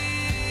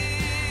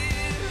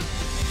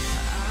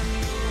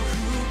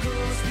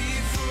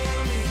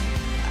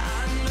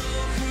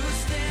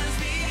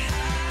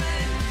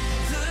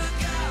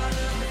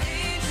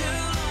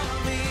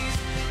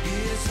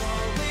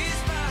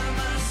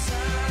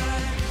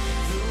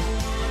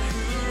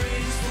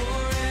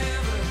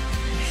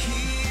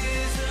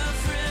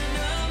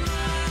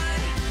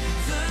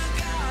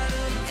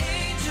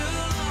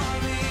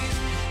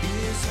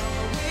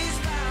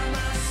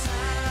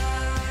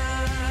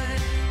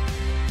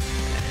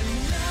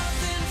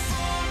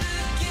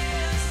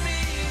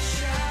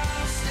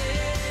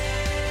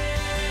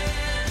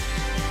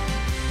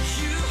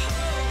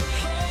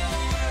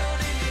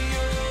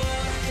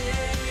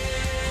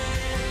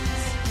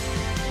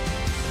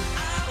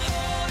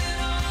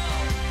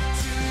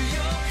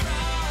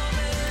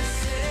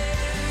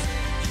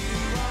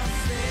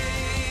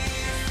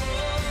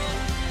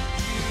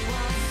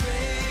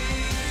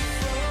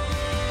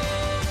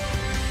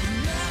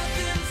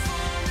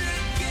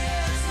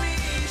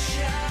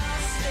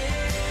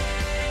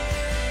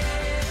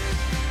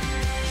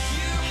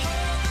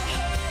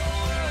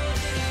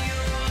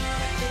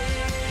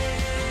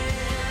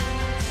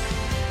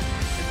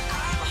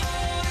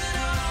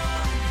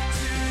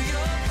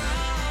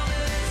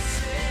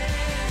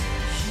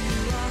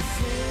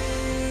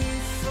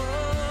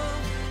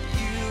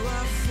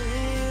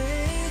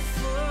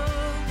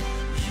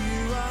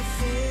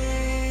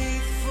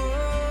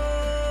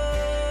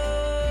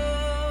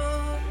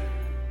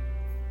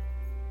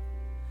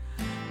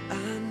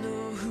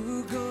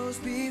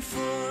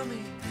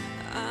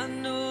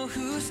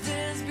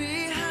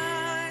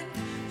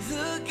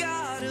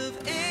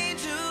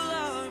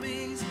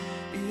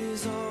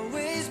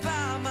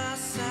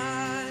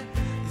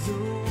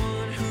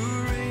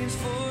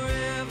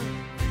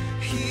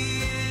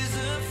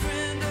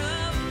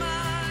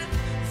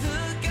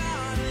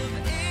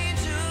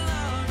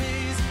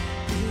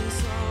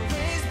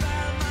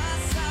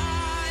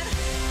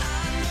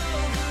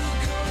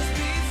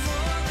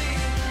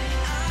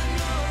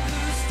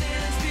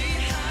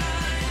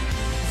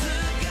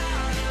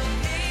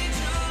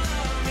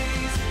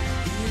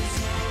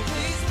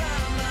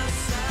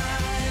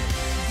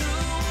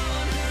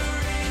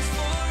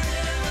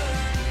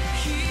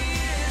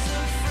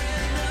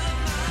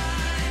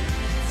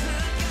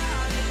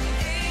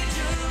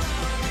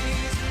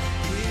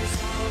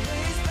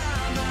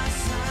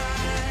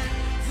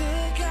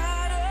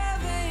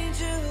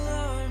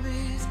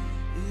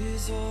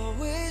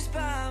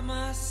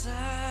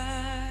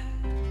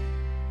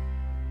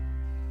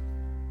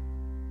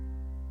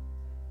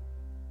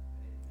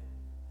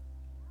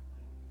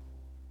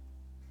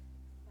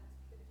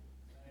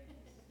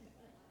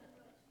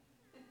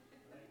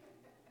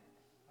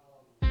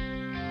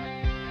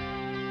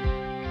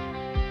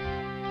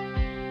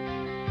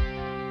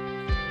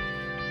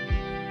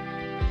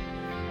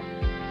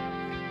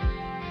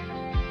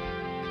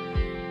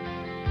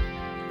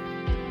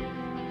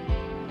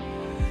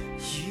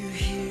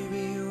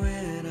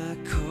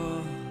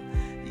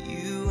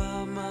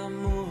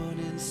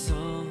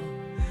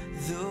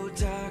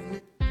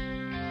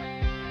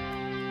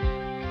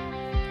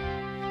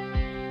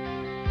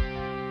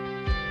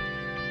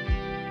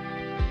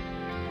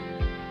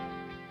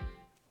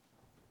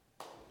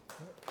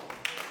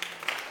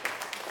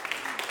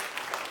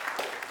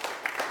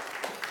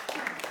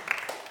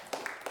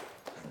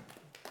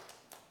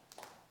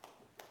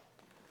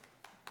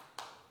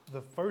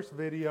 first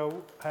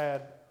video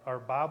had our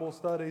Bible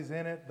studies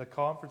in it, the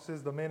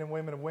conferences the men and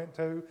women went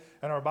to,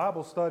 and our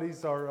Bible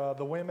studies are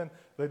the women.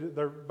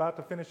 They're about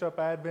to finish up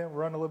Advent.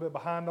 We're running a little bit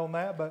behind on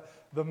that, but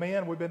the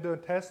men, we've been doing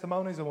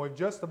testimonies, and we've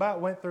just about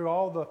went through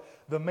all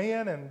the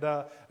men,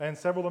 and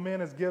several of the men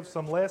has given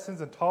some lessons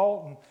and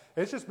taught, and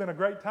it's just been a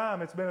great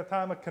time. It's been a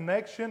time of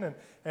connection,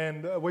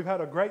 and we've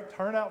had a great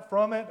turnout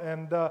from it,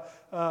 and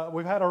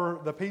we've had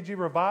the PG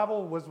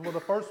Revival was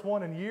the first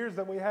one in years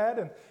that we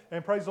had,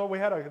 and praise the Lord, we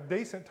had a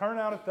decent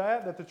turnout at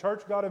that the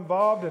church got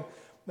involved,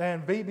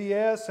 and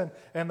VBS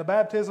and the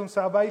baptism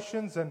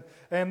salvations, and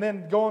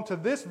then going to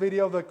this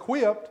video, the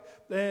Equipped,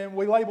 and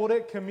we labeled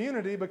it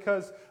Community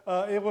because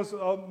it was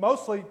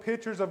mostly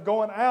pictures of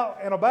going out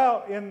and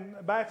about in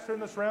Baxter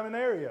and the surrounding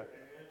area.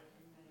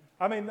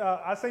 I mean,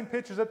 I seen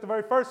pictures at the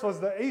very first was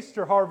the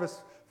Easter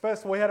Harvest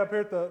Festival we had up here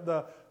at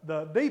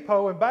the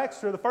depot in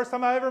Baxter. The first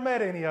time I ever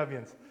met any of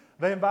you.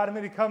 They invited me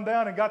to come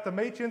down and got to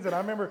meet you, and I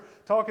remember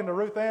talking to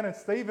Ruth Ann and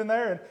Stephen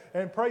there,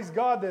 and praise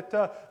God that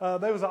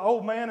there was an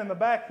old man in the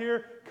back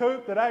here,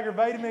 Coop, that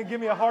aggravated me and gave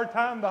me a hard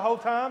time the whole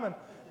time.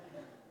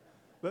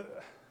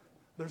 But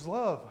there's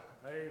love.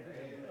 Amen.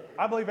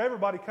 I believe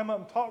everybody come up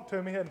and talk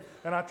to me, and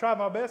I tried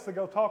my best to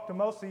go talk to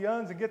most of the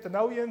youngs and get to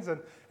know yous,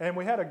 and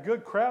we had a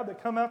good crowd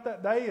that come out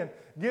that day and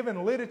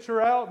giving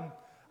literature out. And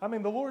I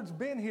mean, the Lord's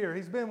been here.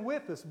 He's been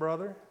with us,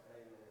 brother.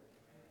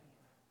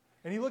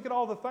 And you look at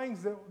all the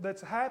things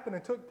that's happened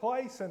and took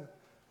place, and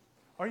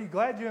are you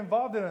glad you're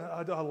involved in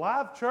a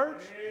live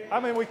church? I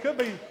mean, we could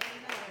be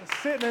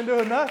sitting and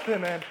doing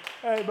nothing,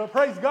 but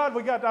praise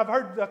God, I've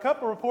heard a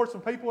couple of reports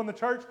from people in the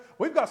church.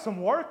 We've got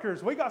some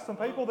workers. We got some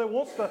people that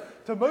wants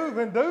to move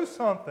and do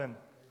something.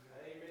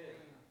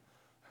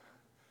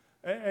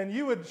 Amen. And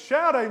you would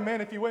shout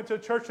amen if you went to a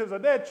church that was a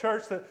dead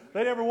church that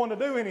they never want to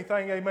do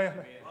anything, amen.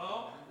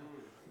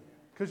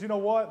 Because you know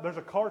what? There's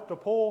a cart to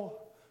pull,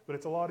 but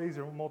it's a lot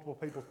easier when multiple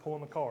people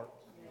pulling the cart.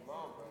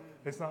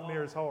 It's not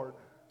near as hard.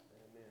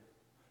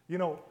 You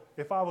know,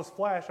 if I was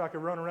Flash, I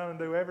could run around and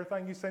do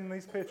everything you seen in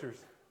these pictures.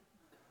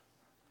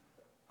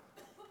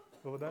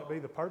 But would that be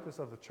the purpose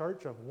of the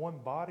church, of one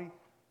body,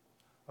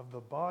 of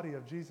the body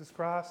of Jesus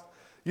Christ?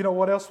 You know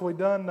what else we've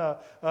done?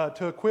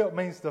 To equip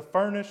means to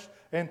furnish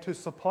and to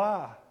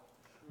supply.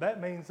 That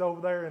means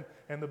over there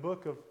in the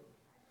book of,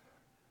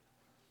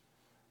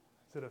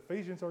 is it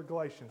Ephesians or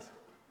Galatians?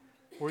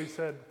 Where he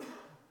said,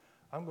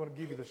 I'm going to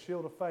give you the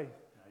shield of faith,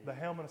 the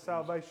helmet of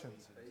salvation.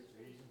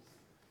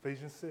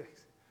 Ephesians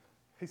 6.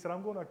 He said,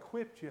 I'm going to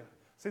equip you.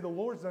 See, the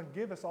Lord's going to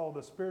give us all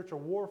the spiritual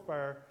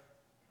warfare,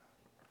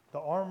 the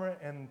armor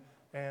and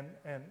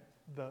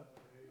the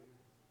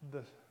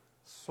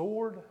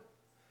sword.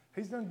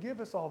 He's going to give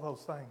us all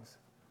those things.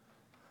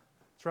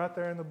 It's right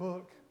there in the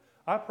book.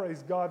 I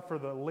praise God for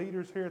the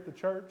leaders here at the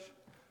church.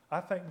 I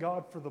thank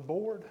God for the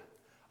board.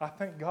 I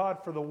thank God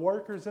for the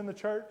workers in the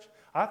church.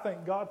 I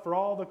thank God for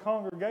all the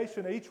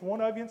congregation, each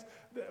one of you.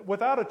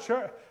 Without a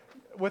church,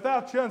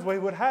 without you, we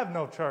would have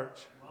no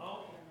church.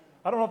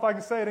 I don't know if I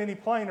can say it any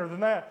plainer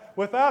than that.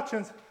 Without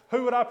you,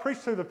 who would I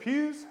preach to? The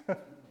pews?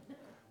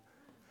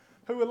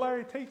 Who would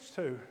Larry teach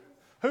to?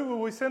 Who would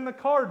we send the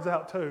cards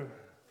out to?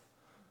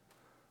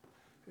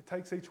 It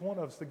takes each one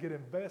of us to get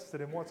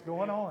invested in what's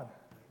going on.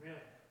 Amen.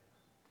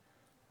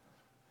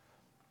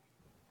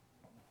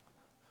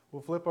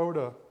 We'll flip over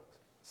to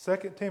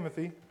 2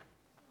 Timothy.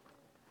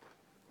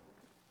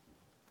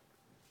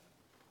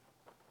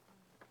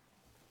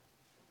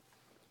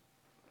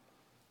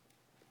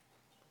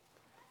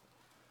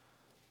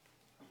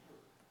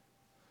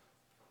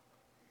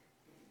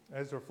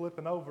 As we're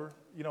flipping over,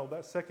 you know,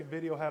 that second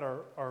video had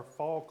our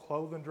fall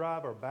clothing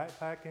drive, our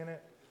backpack in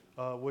it,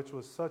 which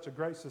was such a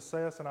great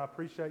success. And I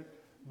appreciate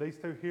these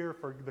two here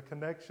for the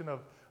connection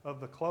of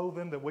the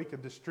clothing that we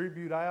could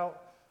distribute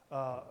out.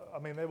 I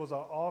mean, it was an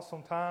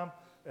awesome time.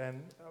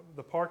 And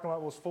the parking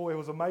lot was full. It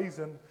was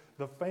amazing,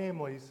 the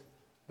families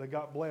that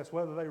got blessed,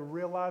 whether they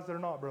realized it or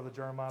not, Brother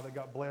Jeremiah, they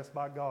got blessed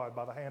by God,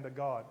 by the hand of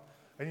God.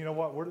 And you know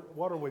what?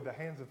 What are we, the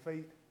hands and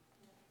feet?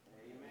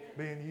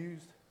 Amen. Being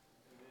used?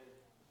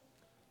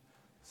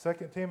 2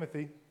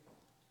 Timothy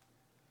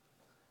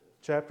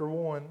chapter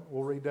 1,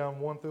 we'll read down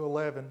 1 through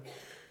 11.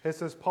 It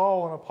says,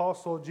 Paul, an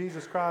apostle of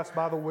Jesus Christ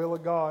by the will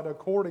of God,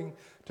 according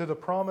to the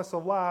promise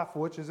of life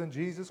which is in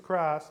Jesus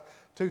Christ,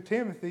 to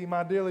Timothy,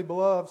 my dearly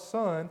beloved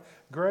son,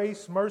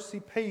 grace, mercy,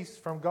 peace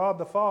from God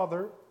the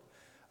Father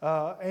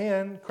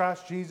and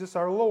Christ Jesus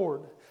our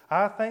Lord.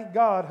 I thank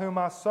God whom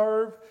I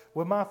serve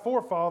with my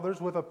forefathers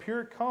with a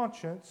pure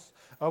conscience,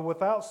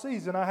 without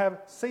ceasing.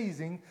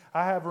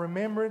 I have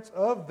remembrance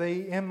of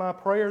thee in my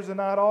prayers and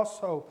night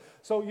also.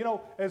 So, you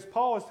know, as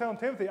Paul is telling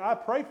Timothy, I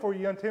pray for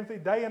you, young Timothy,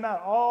 day and night,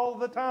 all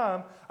the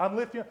time. I'm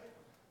lifting you.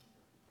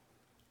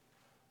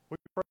 We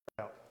can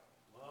pray out.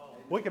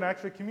 We can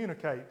actually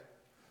communicate.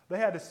 They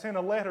had to send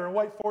a letter and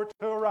wait for it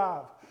to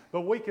arrive.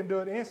 But we can do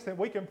it instant.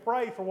 We can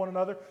pray for one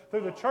another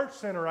through the church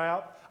center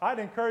out. I'd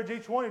encourage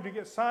each one of you to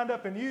get signed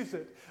up and use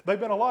it. There have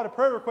been a lot of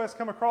prayer requests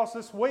come across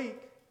this week.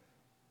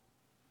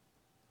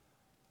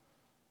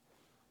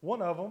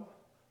 One of them,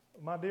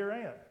 my dear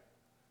aunt,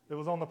 that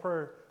was on the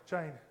prayer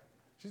chain.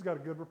 she's got a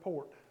good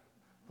report.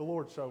 The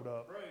Lord showed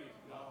up. Praise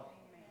God.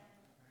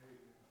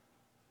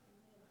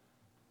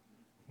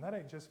 And that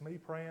ain't just me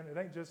praying. It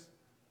ain't just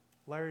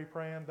Larry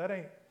praying. That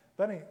ain't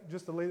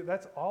just the leader.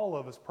 That's all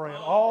of us praying.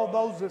 All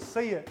those that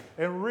see it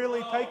and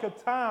really take a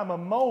time, a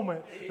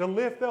moment to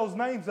lift those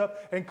names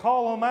up and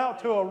call them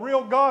out to a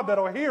real God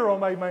that'll hear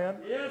them. Amen.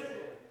 Yes.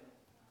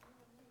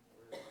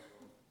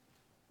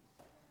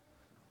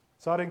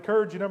 So I'd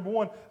encourage you, number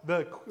one,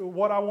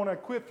 what I want to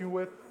equip you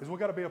with is we've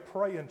got to be a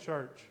praying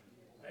church.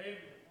 Amen.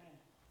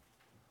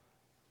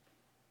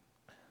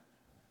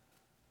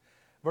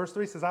 Verse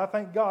 3 says, I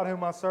thank God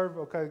whom I serve.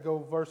 Okay, go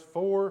verse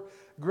 4.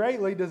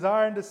 Greatly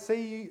desiring to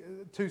see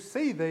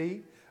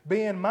thee,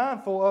 being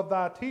mindful of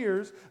thy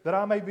tears, that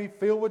I may be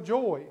filled with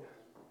joy.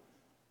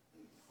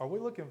 Are we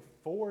looking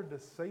forward to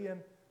seeing?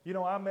 You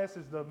know, I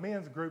messaged the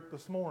men's group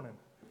this morning.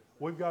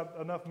 We've got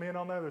enough men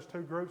on there. There's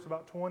 2 groups,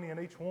 about 20 in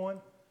each one.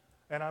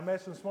 And I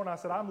messaged this morning, I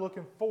said, I'm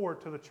looking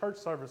forward to the church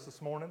service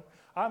this morning.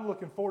 I'm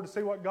looking forward to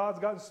see what God's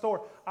got in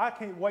store. I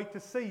can't wait to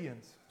see you.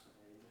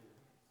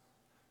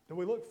 Do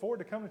we look forward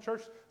to coming to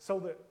church so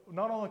that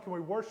not only can we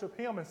worship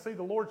Him and see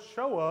the Lord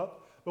show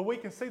up, but we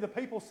can see the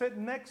people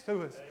sitting next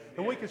to us. Amen.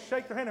 And we can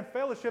shake their hand in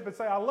fellowship and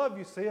say, I love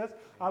you, sis.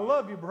 I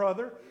love you,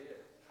 brother. Yes.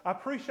 I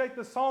appreciate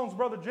the songs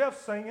Brother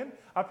Jeff's singing.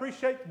 I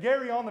appreciate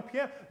Gary on the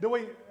piano. Do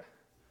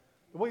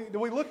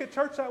we look at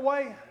church that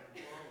way?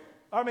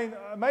 I mean,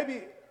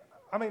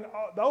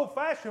 the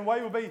old-fashioned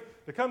way would be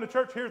to come to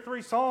church, hear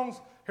 3 songs,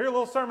 hear a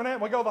little sermonette,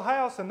 and we go to the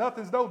house, and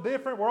nothing's no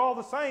different. We're all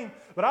the same.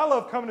 But I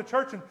love coming to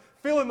church and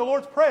feeling the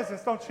Lord's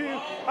presence, don't you?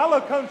 I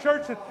love coming to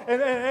church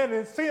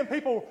and seeing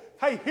people,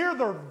 hear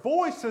their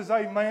voices,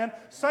 amen,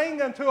 sing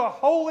unto a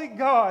holy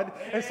God,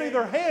 and see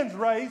their hands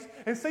raised,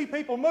 and see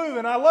people move.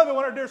 And I love it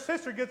when our dear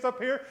sister gets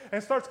up here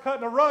and starts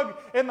cutting a rug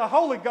in the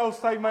Holy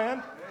Ghost,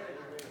 amen.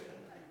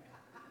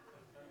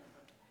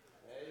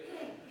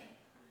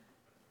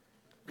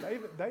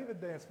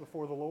 David danced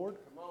before the Lord.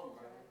 Come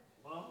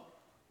on.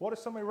 What if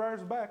somebody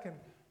rears back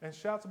and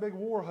shouts a big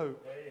war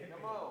whoop?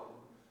 Come on.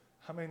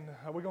 I mean,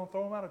 are we going to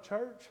throw them out of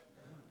church?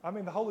 I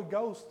mean, the Holy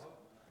Ghost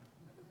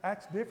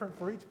acts different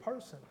for each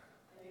person.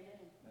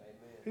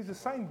 He's the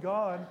same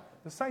God,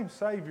 the same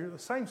Savior, the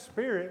same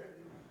Spirit.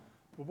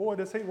 Well, boy,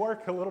 does He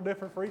work a little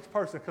different for each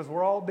person, because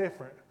we're all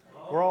different.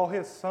 We're all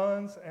His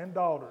sons and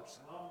daughters.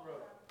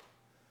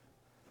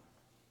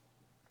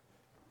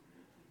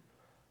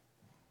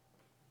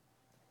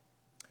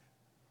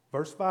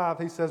 Verse 5,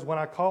 he says, when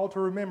I call to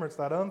remembrance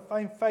that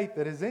unfeigned faith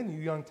that is in you,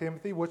 young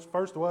Timothy, which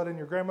first dwelt in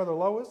your grandmother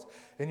Lois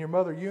and your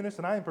mother Eunice,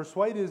 and I am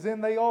persuaded is in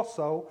thee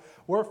also.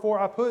 Wherefore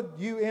I put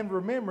you in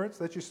remembrance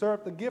that you stir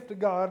up the gift of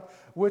God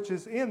which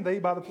is in thee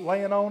by the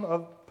putting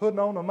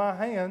on of my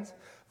hands.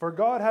 For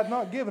God hath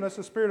not given us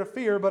a spirit of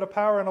fear, but a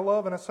power and a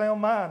love and a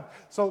sound mind.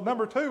 So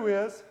number 2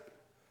 is,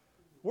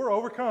 we're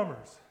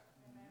overcomers.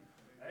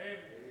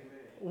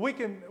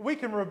 Amen. We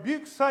can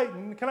rebuke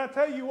Satan. Can I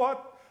tell you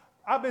what?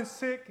 I've been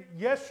sick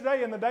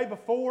yesterday and the day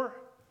before.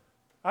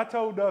 I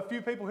told a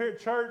few people here at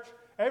church,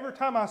 every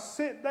time I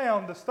sit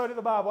down to study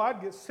the Bible,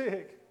 I'd get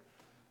sick.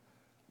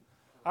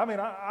 I mean,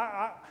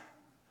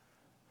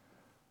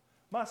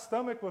 my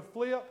stomach would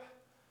flip,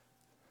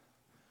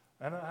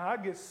 and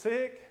I'd get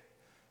sick.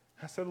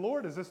 I said,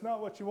 Lord, is this not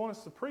what you want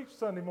us to preach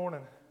Sunday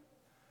morning?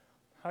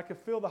 I could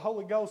feel the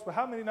Holy Ghost, but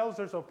how many knows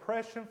there's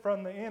oppression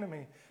from the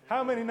enemy?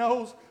 How many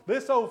knows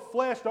this old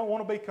flesh don't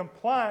want to be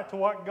compliant to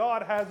what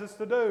God has us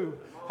to do?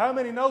 How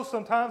many know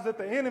sometimes that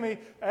the enemy,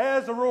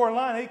 as a roaring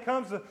lion, he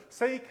comes to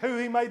seek who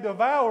he may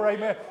devour,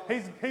 amen.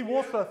 He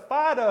wants to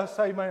fight us,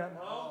 amen.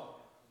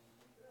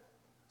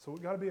 So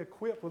we've got to be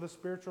equipped with the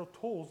spiritual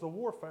tools of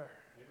warfare.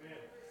 Amen.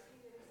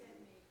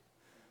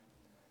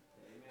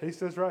 He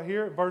says right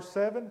here at verse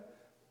 7,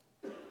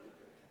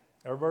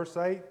 or verse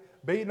 8,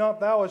 be not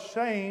thou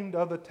ashamed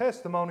of the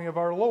testimony of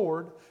our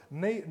Lord,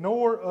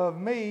 nor of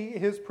me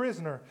his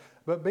prisoner,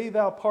 but be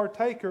thou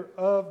partaker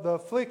of the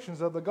afflictions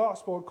of the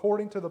gospel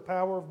according to the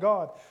power of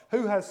God,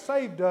 who has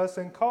saved us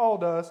and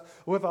called us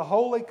with a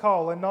holy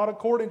calling, not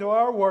according to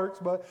our works,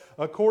 but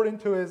according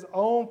to His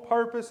own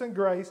purpose and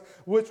grace,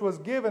 which was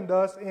given to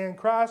us in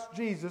Christ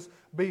Jesus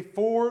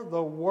before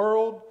the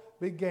world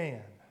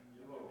began.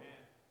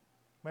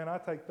 Man, I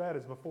take that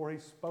as before He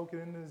spoke it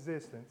into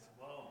existence.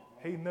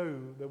 He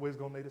knew that we was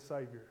going to need a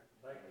Savior.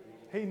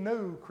 He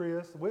knew,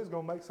 Chris, we was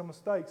going to make some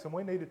mistakes, and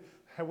we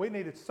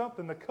needed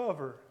something to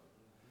cover.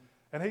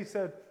 And He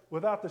said,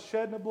 without the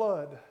shedding of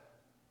blood,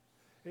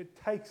 it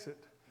takes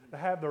it to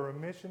have the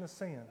remission of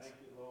sins. Thank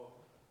you, Lord.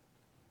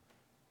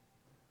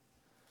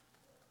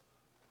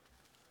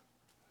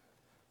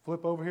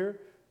 Flip over here,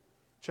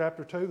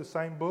 chapter 2, the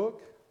same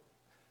book.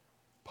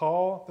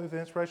 Paul, through the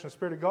inspiration of the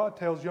Spirit of God,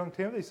 tells young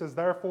Timothy, he says,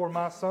 therefore,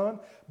 my son,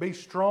 be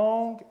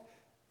strong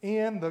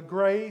in the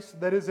grace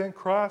that is in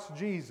Christ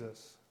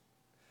Jesus.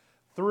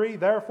 3,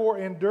 therefore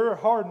endure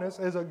hardness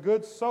as a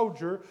good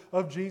soldier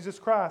of Jesus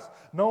Christ.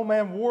 No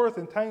man warreth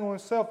entangle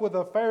himself with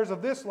the affairs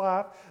of this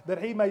life,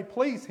 that he may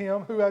please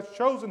Him who has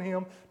chosen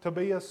him to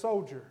be a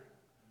soldier.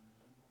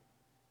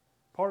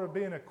 Part of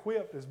being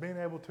equipped is being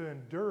able to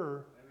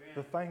endure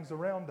the things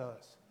around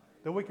us.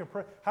 That we can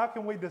pray. How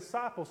can we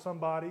disciple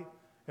somebody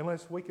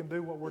unless we can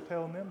do what we're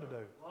telling them to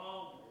do?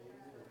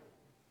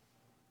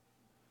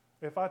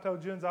 If I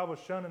told Jens I was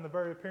shunning the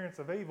very appearance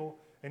of evil,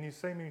 and you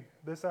see me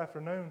this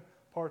afternoon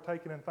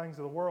partaking in things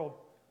of the world,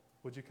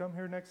 would you come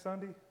here next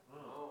Sunday?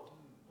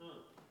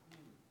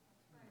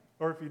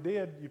 Or if you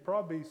did, you'd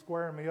probably be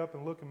squaring me up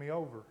and looking me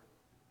over.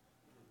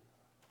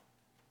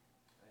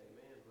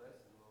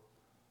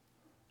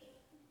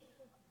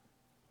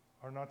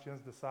 Are not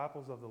Jens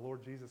disciples of the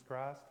Lord Jesus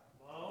Christ?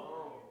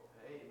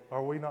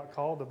 Are we not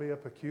called to be a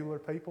peculiar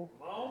people?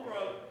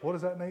 What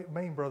does that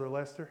mean, Brother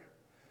Lester?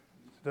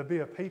 To be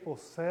a people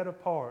set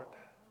apart.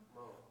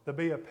 To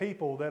be a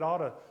people that ought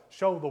to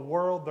show the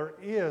world there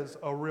is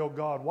a real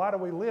God. Why do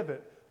we live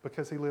it?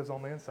 Because He lives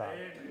on the inside.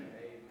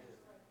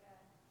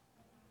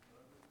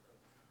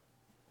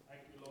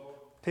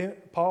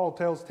 Paul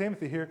tells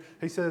Timothy here,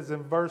 he says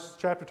in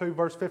chapter 2,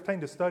 verse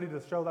 15, to study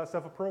to show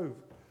thyself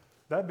approved.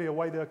 That'd be a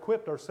way to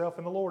equip ourselves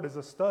in the Lord, is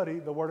to study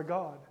the Word of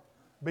God.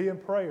 Be in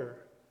prayer.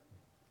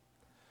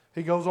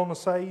 He goes on to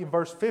say in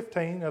verse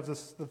 15 of the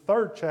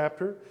third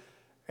chapter,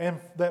 and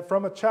that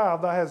from a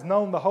child thou hast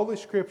known the Holy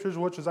Scriptures,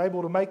 which is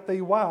able to make thee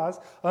wise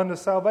unto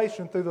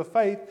salvation through the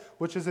faith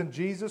which is in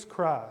Jesus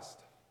Christ.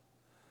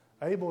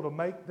 Able to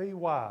make thee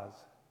wise.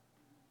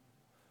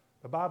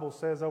 The Bible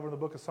says over in the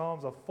book of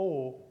Psalms, a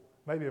fool,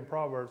 maybe in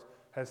Proverbs,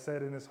 has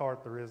said in his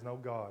heart there is no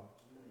God.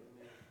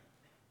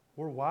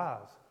 We're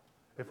wise.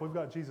 If we've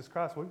got Jesus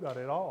Christ, we've got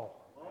it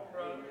all.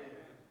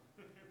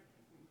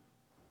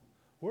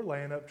 We're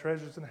laying up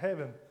treasures in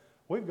heaven.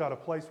 We've got a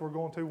place we're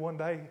going to one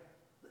day.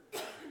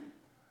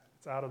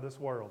 It's out of this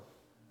world.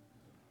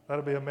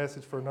 That'll be a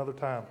message for another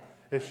time.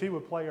 If she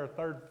would play our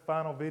third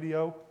final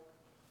video.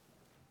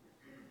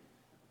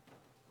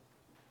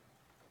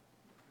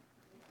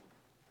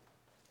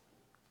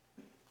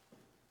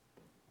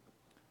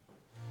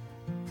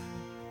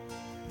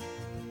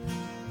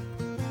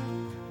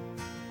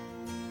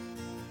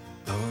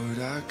 Lord,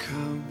 I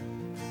come,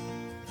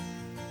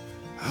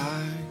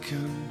 I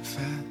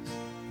confess,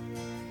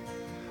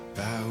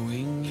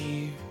 bowing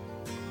here,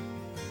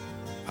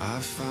 I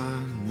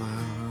find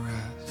my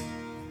rest.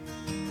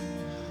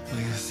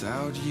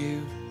 Without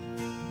you,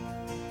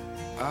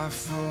 I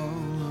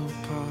fall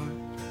apart.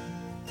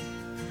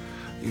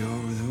 You're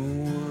the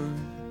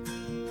one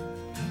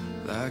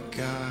that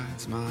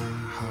guides my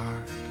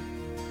heart.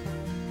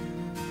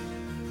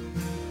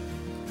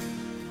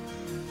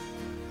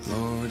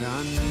 Lord,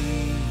 I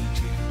need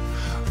you.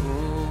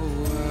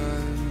 Oh, I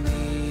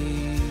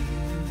need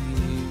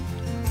you.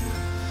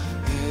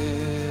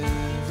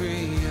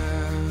 Every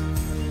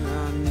hour I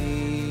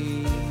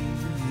need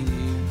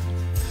you.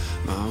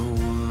 My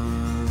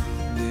one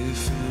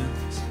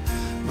defense,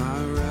 my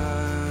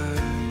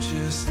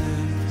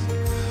righteousness.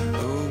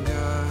 Oh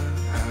God,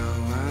 how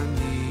I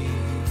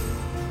need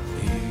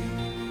you.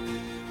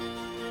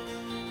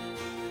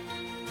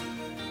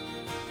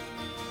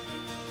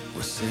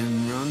 Where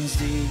sin runs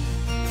deep,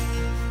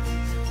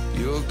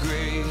 your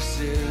grace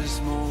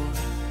is more.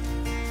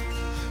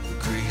 Where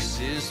grace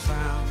is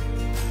found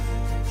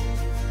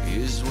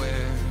is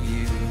where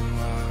you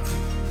are.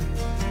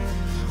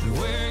 And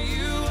where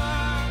you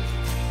are,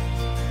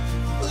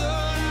 Lord, I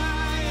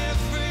am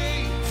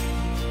free.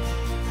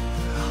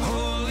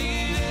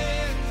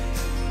 Holiness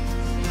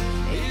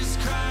is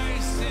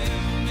Christ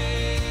in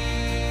me.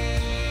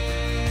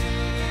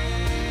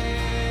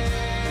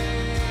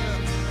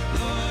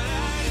 Lord, I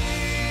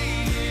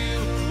need you.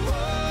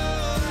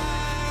 Oh, I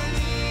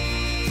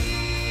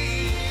need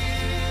you.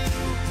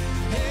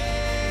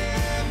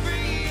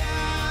 Every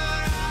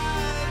hour I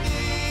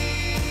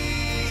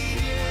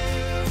need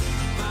you.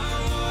 My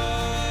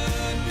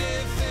one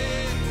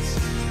defense,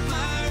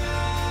 my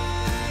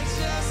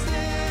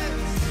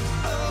righteousness.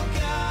 Oh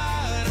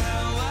God,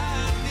 how I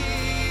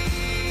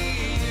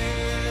need you.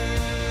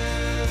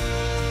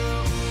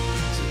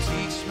 So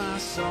teach my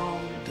soul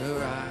to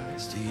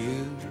rise to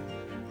you.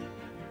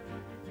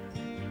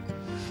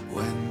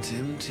 When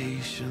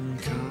temptation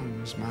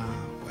comes my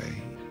way,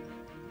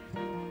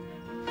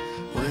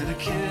 when I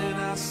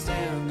cannot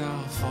stand,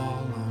 I'll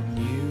fall on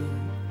you.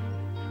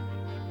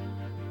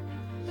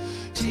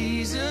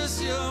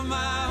 Jesus, you're my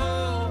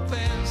hope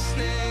and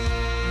stay.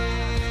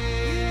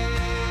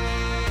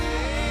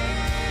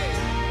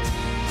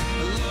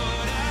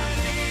 Lord, I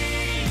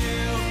need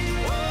you.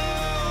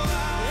 Oh,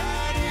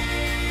 I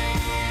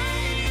need you.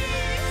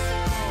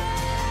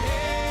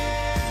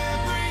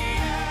 Every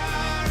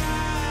hour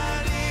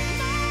I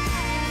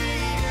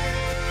need you.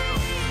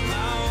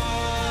 My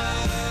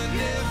one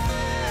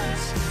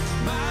defense,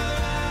 my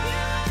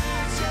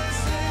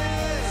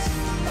righteousness.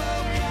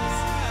 Oh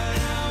God,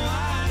 how I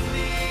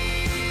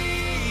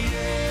need you.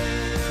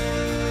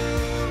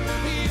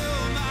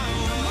 You're my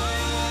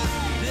one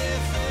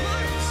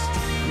defense,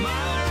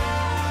 my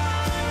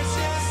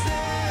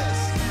righteousness.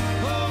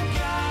 Oh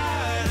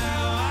God,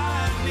 how I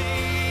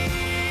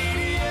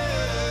need you.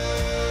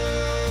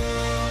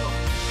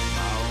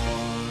 My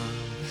one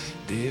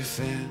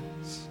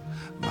defense,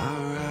 my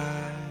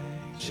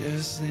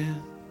righteousness.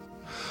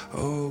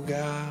 Oh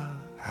God,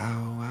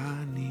 how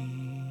I need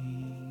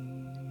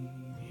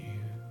you.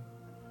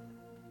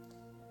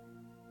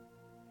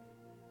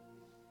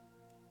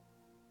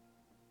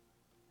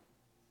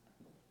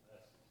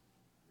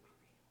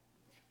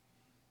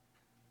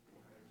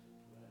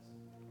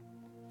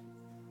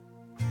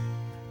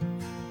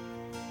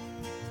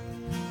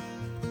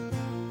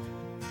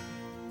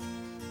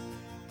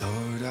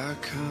 Lord, I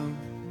come,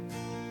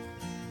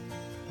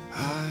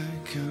 I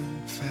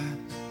confess,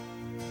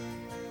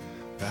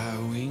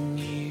 bowing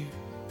here,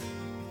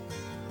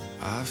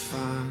 I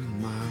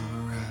find my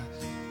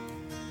rest.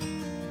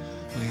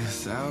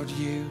 Without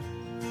you,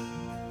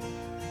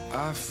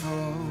 I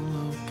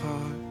fall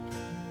apart.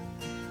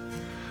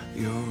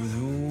 You're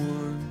the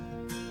one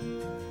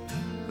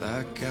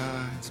that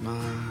guides my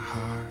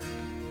heart.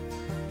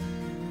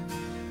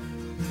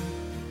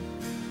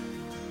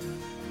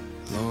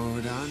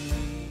 Lord, I need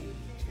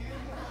you.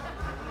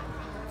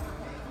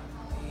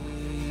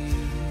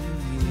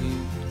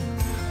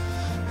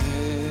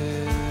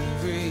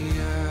 Every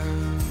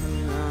hour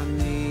I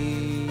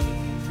need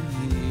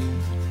you.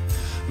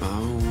 My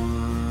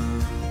one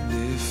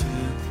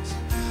defense,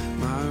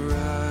 my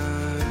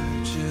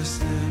righteousness.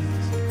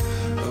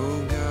 Oh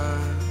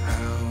God,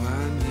 how I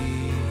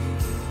need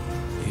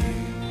you.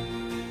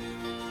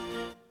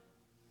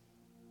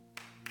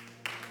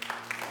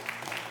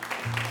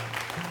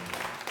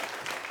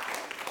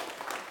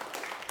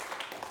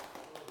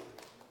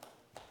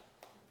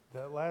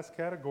 That last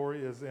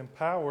category is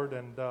empowered,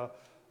 and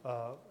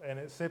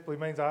it simply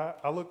means,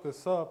 I looked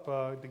this up,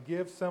 to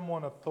give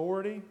someone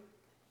authority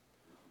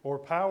or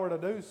power to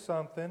do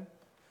something,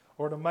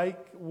 or to make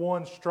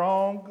one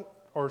strong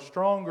or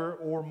stronger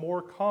or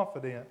more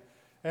confident.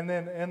 And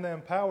then in the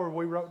empowered,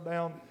 we wrote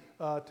down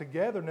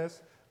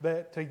togetherness,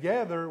 that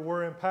together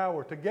we're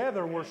empowered.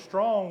 Together we're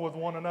strong with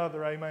one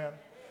another, amen.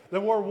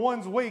 That where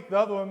one's weak, the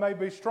other one may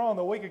be strong,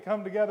 that we could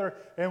come together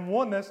in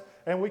oneness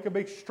and we could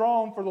be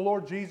strong for the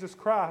Lord Jesus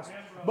Christ.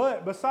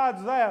 But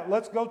besides that,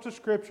 let's go to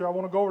Scripture. I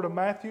want to go over to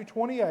Matthew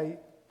 28.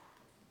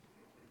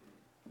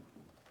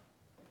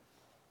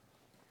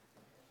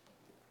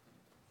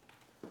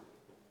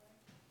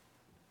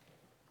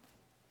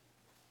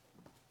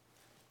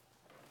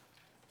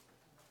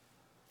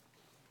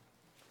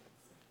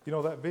 You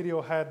know, that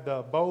video had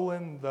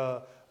bowling,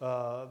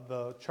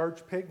 the church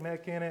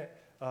picnic in it,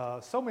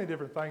 so many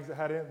different things that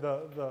had in it.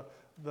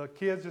 The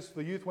kids, just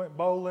the youth went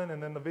bowling,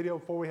 and then the video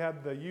before we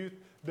had the youth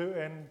do,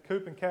 and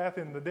Coop and Kathy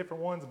and the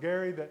different ones,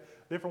 Gary, the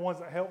different ones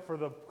that helped for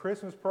the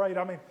Christmas parade.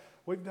 I mean,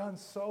 we've done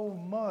so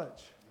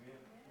much.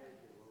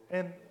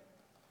 And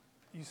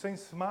you've seen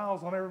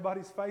smiles on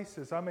everybody's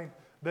faces. I mean,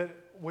 that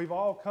we've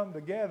all come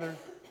together,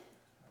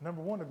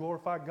 number one, to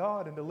glorify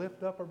God and to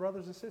lift up our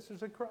brothers and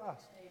sisters in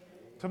Christ.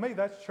 To me,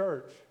 that's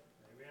church.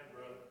 Amen,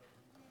 brother.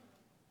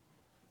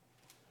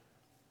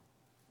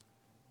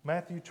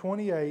 Matthew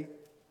 28,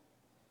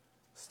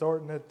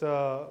 starting at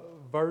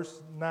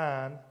verse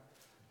 9.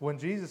 When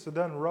Jesus had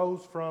done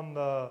rose from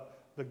the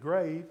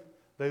grave,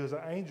 there was an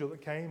angel that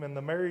came, and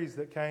the Marys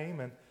that came,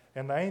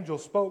 and the angel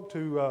spoke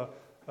to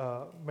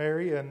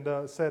Mary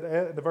and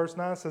said, the verse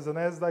 9 says, and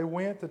as they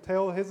went to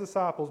tell his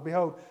disciples,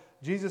 behold,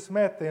 Jesus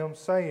met them,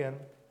 saying,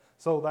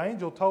 so the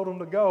angel told them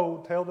to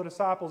go tell the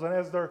disciples, and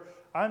as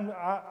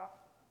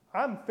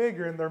I'm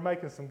figuring they're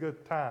making some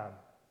good time.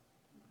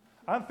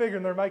 I'm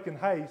figuring they're making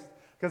haste,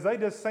 because they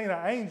just seen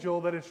an angel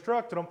that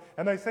instructed them,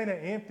 and they seen an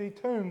empty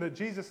tomb that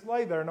Jesus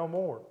lay there no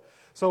more.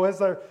 So as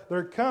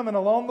they're coming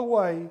along the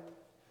way,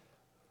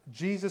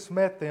 Jesus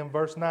met them,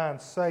 verse 9,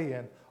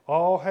 saying,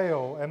 all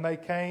hail, and they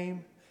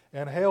came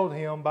and held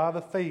him by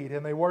the feet,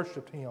 and they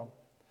worshipped him.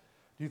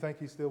 Do you think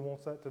he still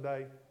wants that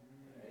today?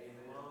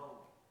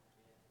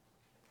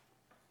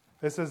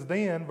 It says,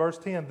 then, verse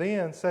 10,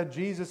 then said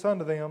Jesus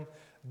unto them,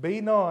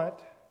 be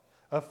not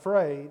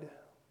afraid,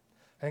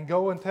 and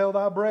go and tell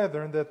thy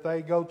brethren that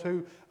they go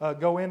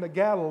into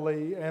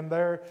Galilee, and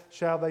there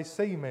shall they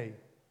see me.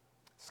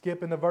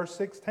 Skipping to verse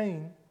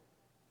 16.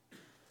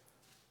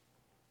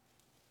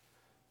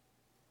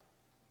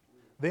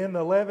 Then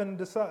the 11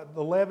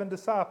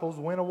 disciples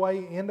went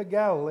away into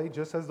Galilee,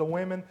 just as the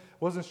women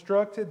was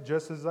instructed,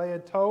 just as they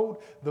had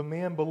told. The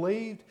men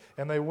believed,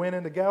 and they went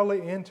into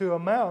Galilee, into a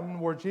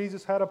mountain where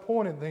Jesus had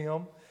appointed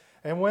them.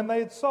 And when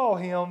they saw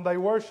him, they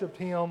worshipped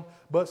him,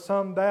 but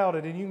some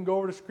doubted. And you can go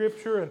over to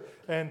Scripture,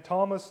 and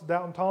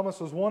Doubting Thomas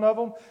was one of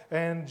them.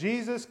 And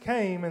Jesus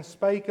came and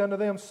spake unto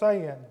them,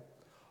 saying,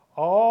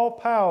 all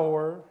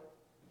power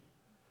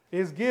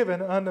is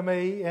given unto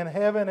me in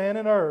heaven and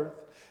in earth.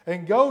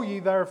 And go ye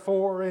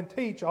therefore and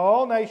teach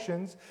all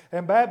nations,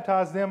 and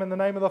baptize them in the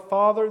name of the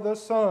Father, the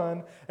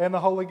Son, and the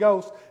Holy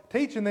Ghost,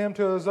 teaching them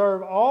to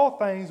observe all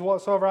things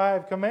whatsoever I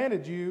have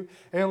commanded you.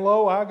 And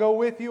lo, I go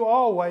with you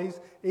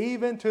always,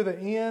 even to the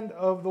end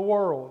of the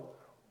world.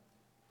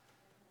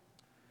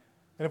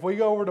 And if we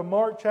go over to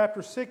Mark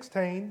chapter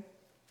 16,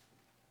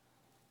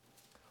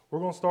 we're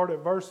going to start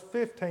at verse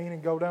 15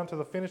 and go down to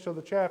the finish of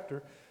the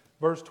chapter,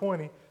 verse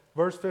 20.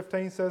 Verse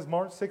 15 says,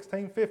 Mark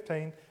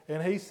 16:15,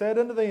 and he said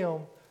unto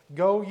them,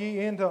 Go ye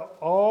into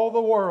all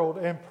the world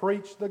and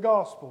preach the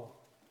gospel.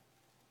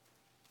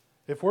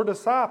 If we're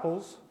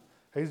disciples,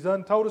 He's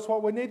done told us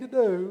what we need to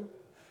do.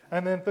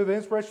 And then through the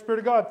inspiration of the Spirit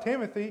of God,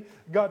 Timothy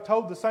got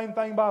told the same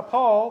thing by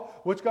Paul,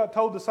 which got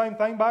told the same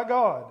thing by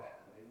God.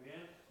 Amen.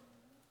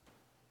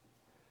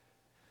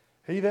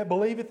 He that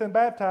believeth and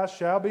baptized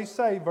shall be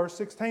saved. Verse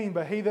 16,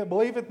 but he that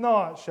believeth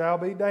not shall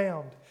be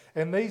damned.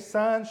 And these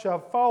signs shall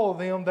follow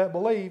them that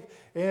believe.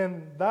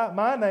 In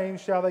my name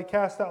shall they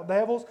cast out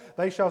devils.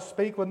 They shall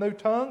speak with new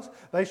tongues.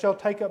 They shall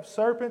take up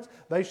serpents.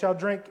 They shall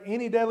drink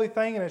any deadly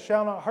thing, and it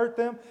shall not hurt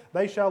them.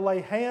 They shall lay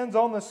hands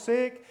on the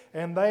sick,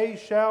 and they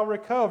shall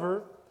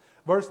recover.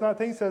 Verse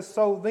 19 says,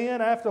 so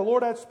then after the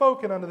Lord had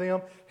spoken unto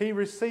them, he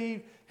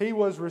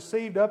was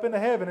received up into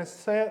heaven and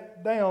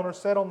sat down or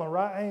sat on the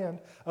right hand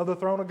of the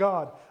throne of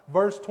God.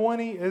 Verse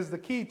 20 is the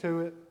key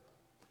to it.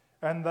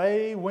 And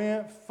they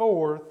went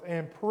forth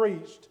and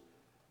preached,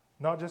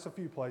 not just a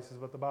few places,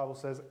 but the Bible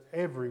says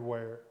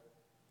everywhere,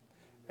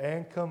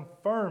 and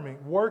confirming,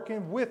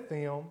 working with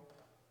them,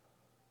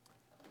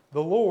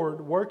 the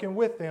Lord working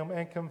with them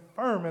and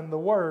confirming the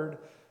word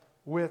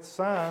with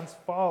signs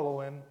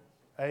following.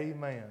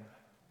 Amen.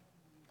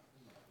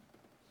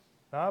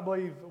 Now, I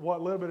believe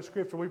what little bit of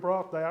scripture we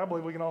brought today, I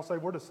believe we can all say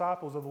we're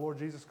disciples of the Lord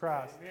Jesus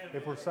Christ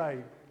if we're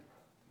saved.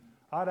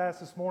 I'd ask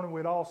this morning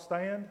we'd all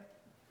stand.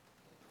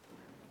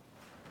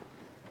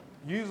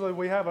 Usually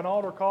we have an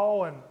altar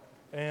call,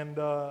 and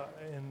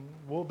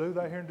we'll do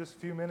that here in just a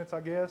few minutes,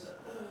 I guess.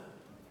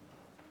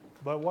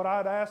 But what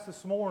I'd ask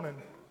this morning,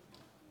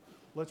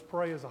 let's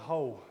pray as a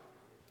whole.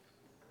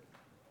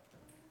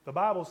 The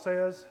Bible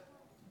says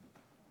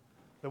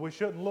that we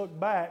shouldn't look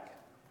back,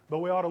 but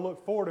we ought to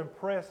look forward and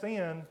press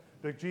in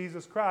to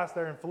Jesus Christ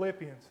there in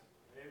Philippians.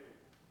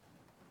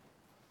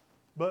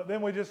 But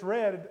then we just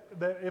read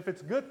that if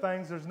it's good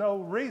things, there's no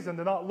reason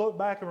to not look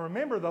back and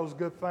remember those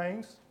good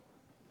things,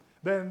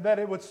 then that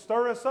it would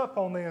stir us up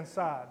on the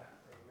inside.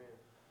 Amen.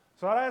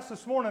 So I ask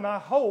this morning, I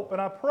hope and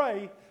I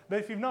pray that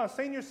if you've not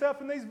seen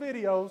yourself in these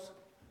videos,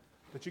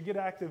 that you get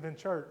active in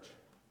church,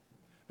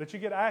 that you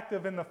get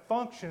active in the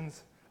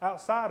functions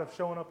outside of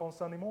showing up on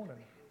Sunday morning,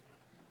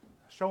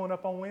 showing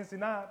up on Wednesday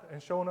night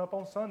and showing up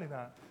on Sunday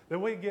night, that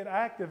we get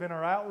active in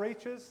our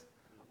outreaches,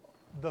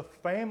 the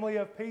family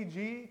of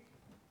PG.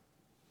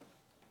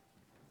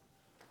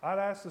 I'd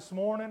ask this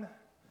morning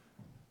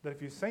that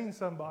if you've seen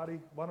somebody,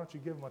 why don't you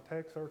give them a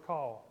text or a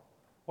call?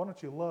 Why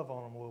don't you love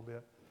on them a little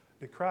bit?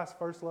 Did Christ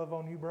first love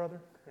on you,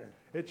 brother?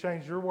 It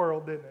changed your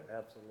world, didn't it?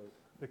 Absolutely.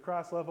 Did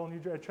Christ love on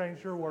you? It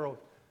changed your world.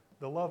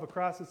 The love of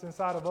Christ that's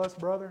inside of us,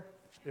 brother,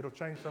 it'll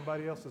change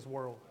somebody else's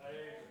world.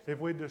 If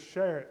we just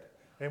share it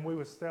and we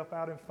would step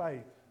out in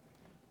faith.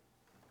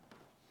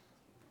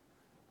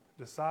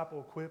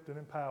 Disciple, equipped, and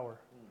empower.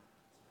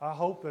 I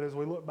hope that as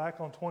we look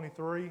back on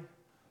 23,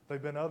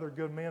 there've been other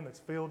good men that's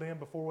filled in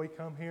before we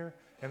come here.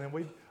 And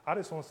then I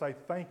just want to say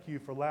thank you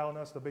for allowing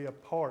us to be a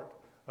part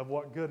of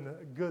what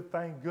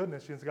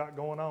goodness you've got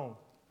going on.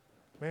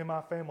 Me and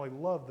my family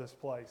love this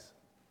place.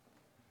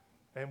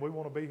 And we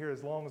want to be here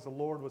as long as the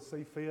Lord would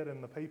see fit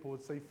and the people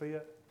would see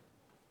fit.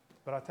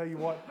 But I tell you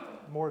what,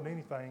 more than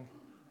anything,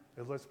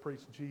 is let's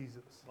preach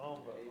Jesus.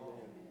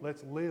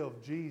 Let's live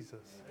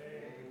Jesus.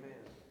 Amen.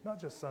 Not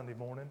just Sunday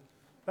morning.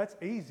 That's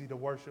easy to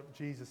worship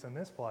Jesus in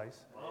this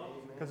place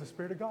because the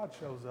Spirit of God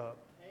shows up.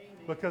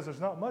 Because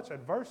there's not much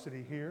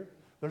adversity here.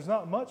 There's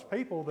not much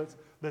people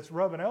that's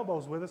rubbing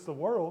elbows with us, the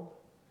world.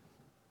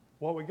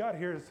 What we got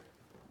here is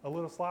a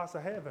little slice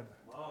of heaven.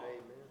 Wow.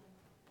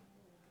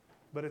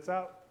 But it's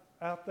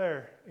out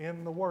there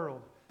in the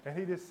world. And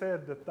he just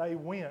said that they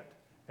went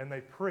and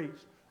they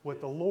preached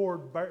with the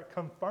Lord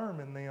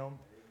confirming them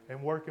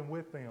and working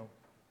with them.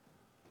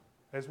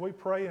 As we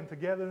pray in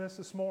togetherness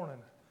this morning,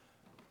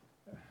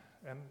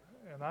 and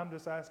I'm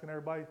just asking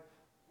everybody,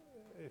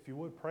 if you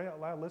would pray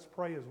out loud, let's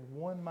pray as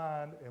one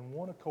mind and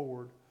one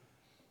accord.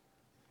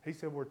 He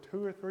said, where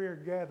two or three are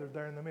gathered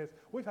there in the midst.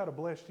 We've had a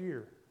blessed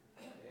year.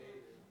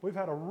 We've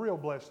had a real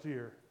blessed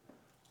year.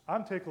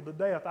 I'm tickled to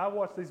death. I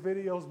watched these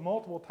videos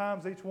multiple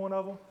times, each one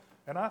of them,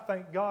 and I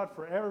thank God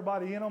for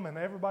everybody in them and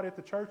everybody at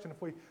the church. And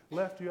if we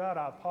left you out,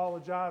 I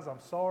apologize. I'm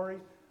sorry.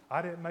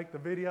 I didn't make the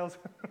videos.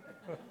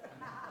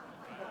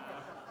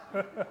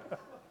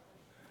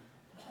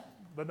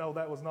 But no,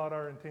 that was not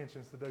our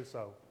intentions to do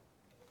so.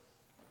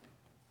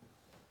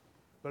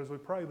 But as we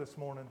pray this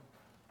morning,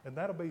 and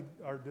that'll be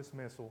our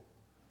dismissal.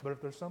 But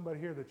if there's somebody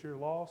here that you're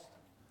lost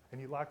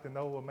and you'd like to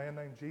know a man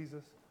named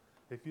Jesus,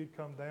 if you'd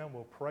come down,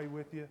 we'll pray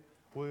with you.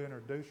 We'll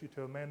introduce you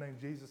to a man named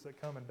Jesus that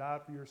come and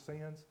died for your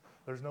sins.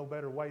 There's no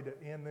better way to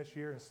end this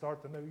year and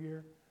start the new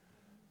year.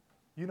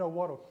 You know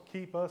what will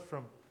keep us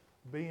from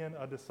being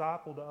a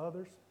disciple to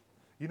others?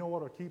 You know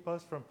what will keep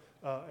us from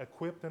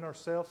equipping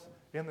ourselves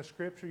in the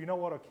Scripture? You know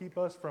what will keep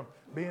us from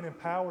being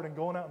empowered and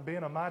going out and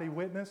being a mighty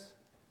witness?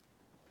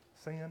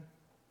 Sin.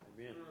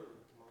 Amen.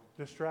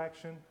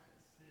 Distraction.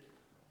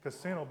 Because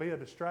sin will be a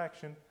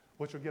distraction,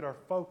 which will get our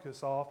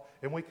focus off,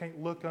 and we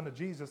can't look unto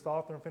Jesus, the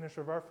author and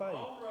finisher of our faith.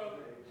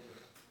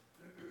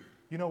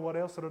 You know what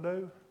else it'll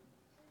do?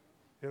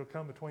 It'll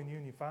come between you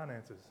and your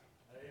finances.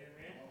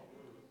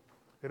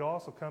 It'll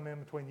also come in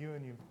between you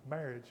and your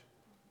marriage.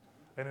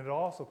 And it'll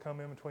also come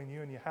in between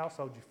you and your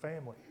household, your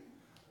family.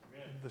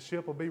 The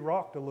ship will be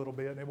rocked a little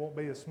bit, and it won't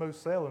be as smooth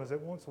sailing as it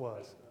once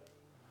was.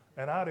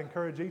 And I'd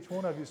encourage each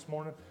one of you this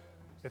morning,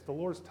 if the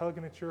Lord's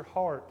tugging at your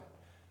heart,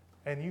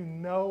 and you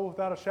know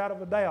without a shadow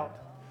of a doubt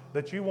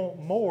that you want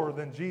more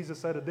than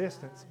Jesus at a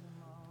distance,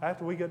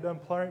 after we get done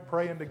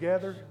praying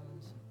together,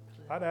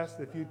 I'd ask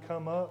if you'd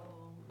come up,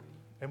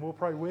 and we'll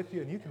pray with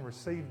you, and you can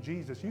receive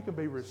Jesus. You can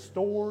be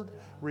restored,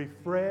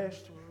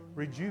 refreshed,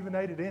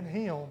 rejuvenated in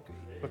Him,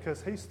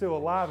 because He's still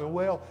alive and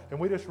well. And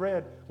we just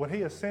read, when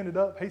He ascended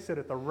up, He said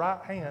at the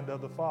right hand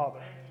of the Father.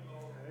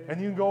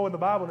 And you can go in the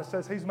Bible and it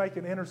says He's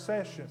making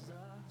intercession.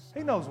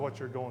 He knows what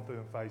you're going through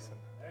and facing.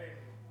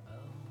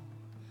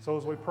 So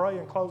as we pray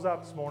and close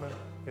out this morning,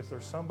 if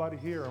there's somebody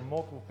here or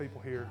multiple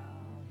people here,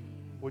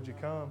 would you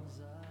come?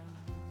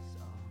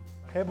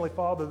 Heavenly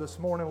Father, this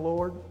morning,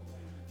 Lord,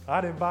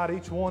 I'd invite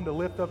each one to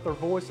lift up their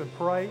voice and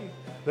pray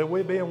that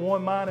we be in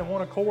one mind and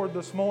one accord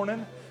this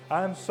morning.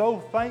 I'm so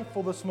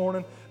thankful this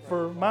morning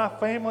for my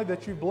family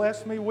that you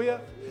blessed me with,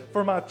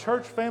 for my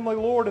church family,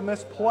 Lord, in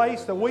this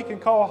place that we can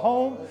call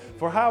home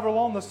for however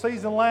long the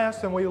season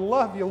lasts, and we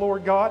love you,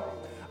 Lord God.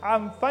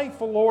 I'm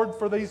thankful, Lord,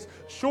 for these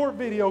short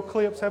video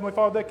clips, Heavenly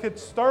Father, that could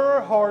stir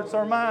our hearts,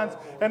 our minds,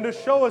 and to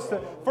show us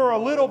that for a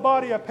little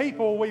body of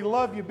people, we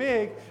love you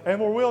big,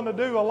 and we're willing to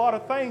do a lot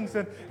of things,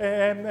 and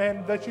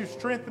that you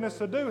strengthen us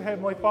to do,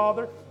 Heavenly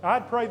Father.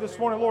 I'd pray this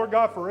morning, Lord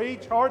God, for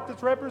each heart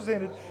that's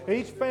represented,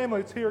 each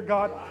family that's here,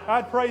 God.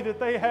 I'd pray that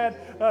they had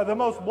the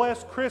most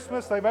blessed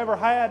Christmas they've ever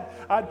had.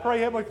 I'd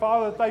pray, Heavenly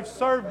Father, that they've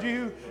served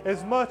you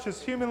as much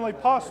as humanly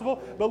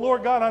possible. But,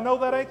 Lord God, I know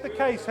that ain't the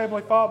case,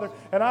 Heavenly Father.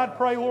 And I'd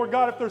pray, Lord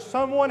God, if there's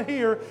someone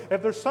here,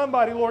 if there's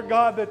somebody, Lord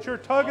God, that you're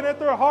tugging at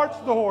their heart's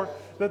door,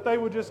 that they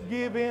would just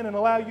give in and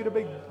allow you to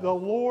be the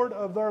Lord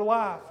of their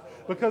life.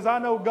 Because I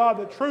know, God,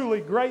 that truly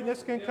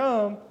greatness can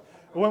come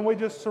when we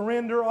just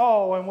surrender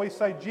all and we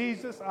say,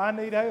 Jesus, I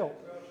need help.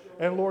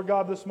 And Lord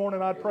God, this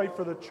morning I pray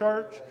for the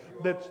church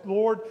that,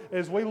 Lord,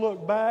 as we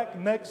look back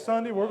next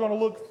Sunday, we're going to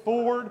look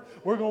forward.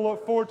 We're going to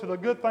look forward to the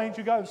good things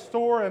you got in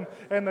store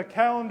and the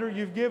calendar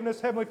you've given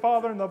us, Heavenly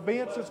Father, and the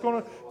events that's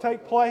going to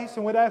take place.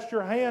 And we'd ask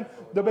your hand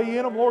to be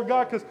in them, Lord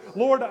God, because,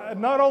 Lord,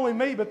 not only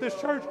me, but this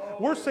church,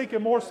 we're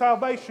seeking more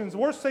salvations.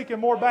 We're seeking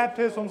more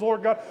baptisms,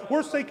 Lord God.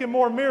 We're seeking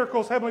more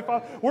miracles, Heavenly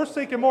Father. We're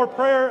seeking more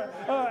prayer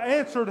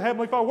answered,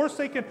 Heavenly Father. We're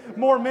seeking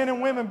more men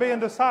and women being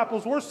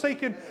disciples. We're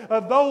seeking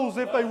those,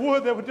 if they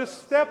would, that would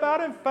just step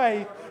out in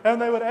faith and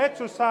they would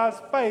exercise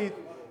faith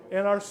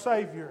in our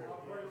Savior.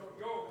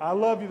 I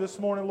love you this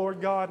morning, Lord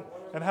God,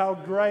 and how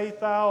great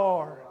Thou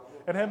art.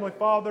 And Heavenly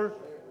Father,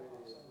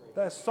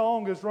 that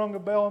song has rung a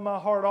bell in my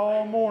heart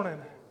all morning.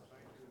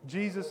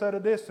 Jesus at a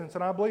distance.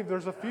 And I believe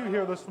there's a few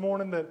here this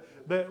morning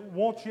that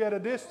want you at a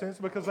distance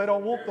because they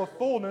don't want the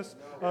fullness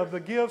of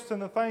the gifts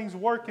and the things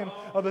working,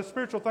 of the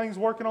spiritual things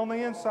working on the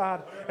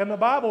inside. And the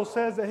Bible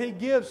says that He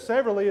gives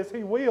severally as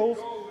He wills.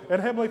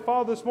 And Heavenly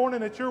Father, this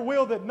morning, it's your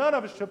will that none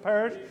of us should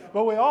perish,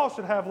 but we all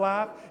should have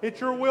life. It's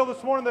your will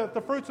this morning that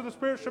the fruits of the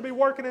Spirit should be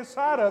working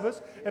inside of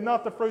us and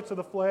not the fruits of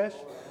the flesh.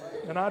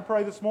 And I'd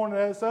pray this morning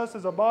that it's us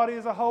as a body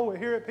as a whole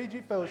here at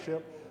PG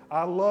Fellowship.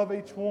 I love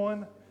each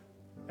one.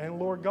 And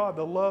Lord God,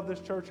 the love this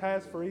church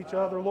has for each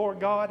other, Lord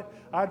God,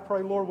 I'd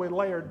pray, Lord, we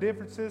lay our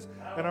differences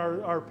and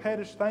our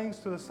pettish things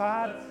to the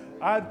side.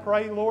 I'd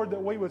pray, Lord,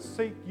 that we would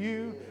seek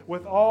you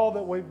with all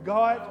that we've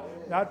got.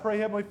 I'd pray,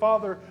 Heavenly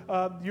Father,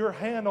 your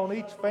hand on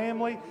each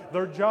family,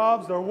 their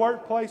jobs, their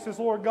workplaces,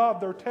 Lord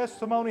God, their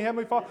testimony,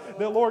 Heavenly Father,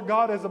 that, Lord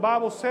God, as the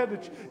Bible said,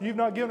 that you've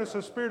not given us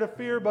a spirit of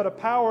fear, but a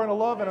power and a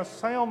love and a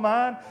sound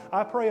mind.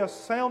 I pray a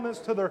soundness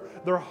to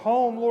their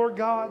home, Lord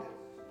God.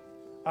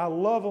 I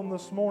love them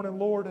this morning,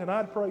 Lord, and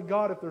I'd pray,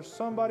 God, if there's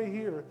somebody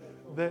here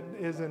that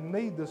is in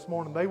need this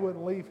morning, they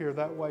wouldn't leave here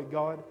that way,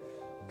 God,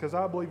 because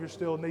I believe you're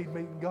still in need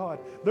meeting God.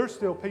 There's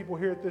still people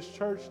here at this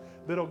church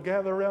that'll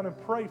gather around and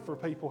pray for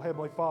people,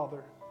 Heavenly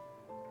Father.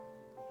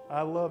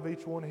 I love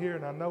each one here,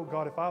 and I know,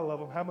 God, if I love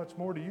them, how much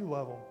more do you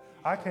love them?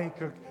 I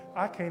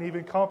can't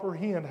even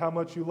comprehend how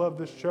much you love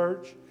this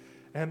church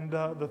and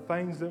the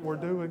things that we're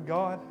doing,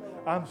 God.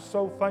 I'm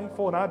so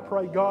thankful, and I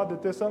pray, God,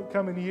 that this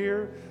upcoming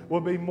year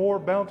will be more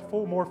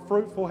bountiful, more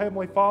fruitful,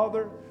 Heavenly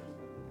Father.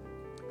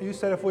 You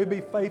said if we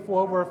be faithful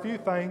over a few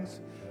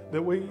things,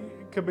 that we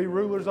could be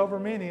rulers over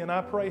many. And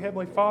I pray,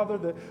 Heavenly Father,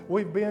 that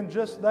we've been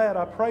just that.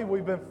 I pray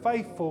we've been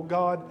faithful,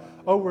 God,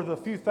 over the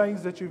few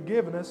things that you've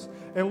given us.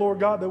 And Lord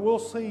God, that we'll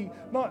see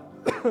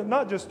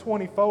not just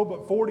 20-fold,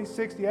 but 40,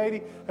 60,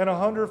 80, and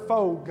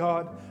 100-fold,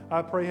 God.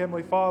 I pray,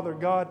 Heavenly Father,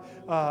 God,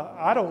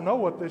 I don't know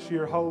what this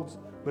year holds,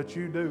 but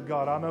you do,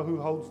 God. I know who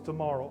holds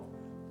tomorrow.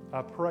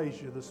 I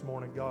praise you this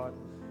morning, God.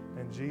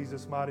 In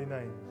Jesus' mighty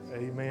name,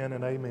 amen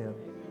and amen.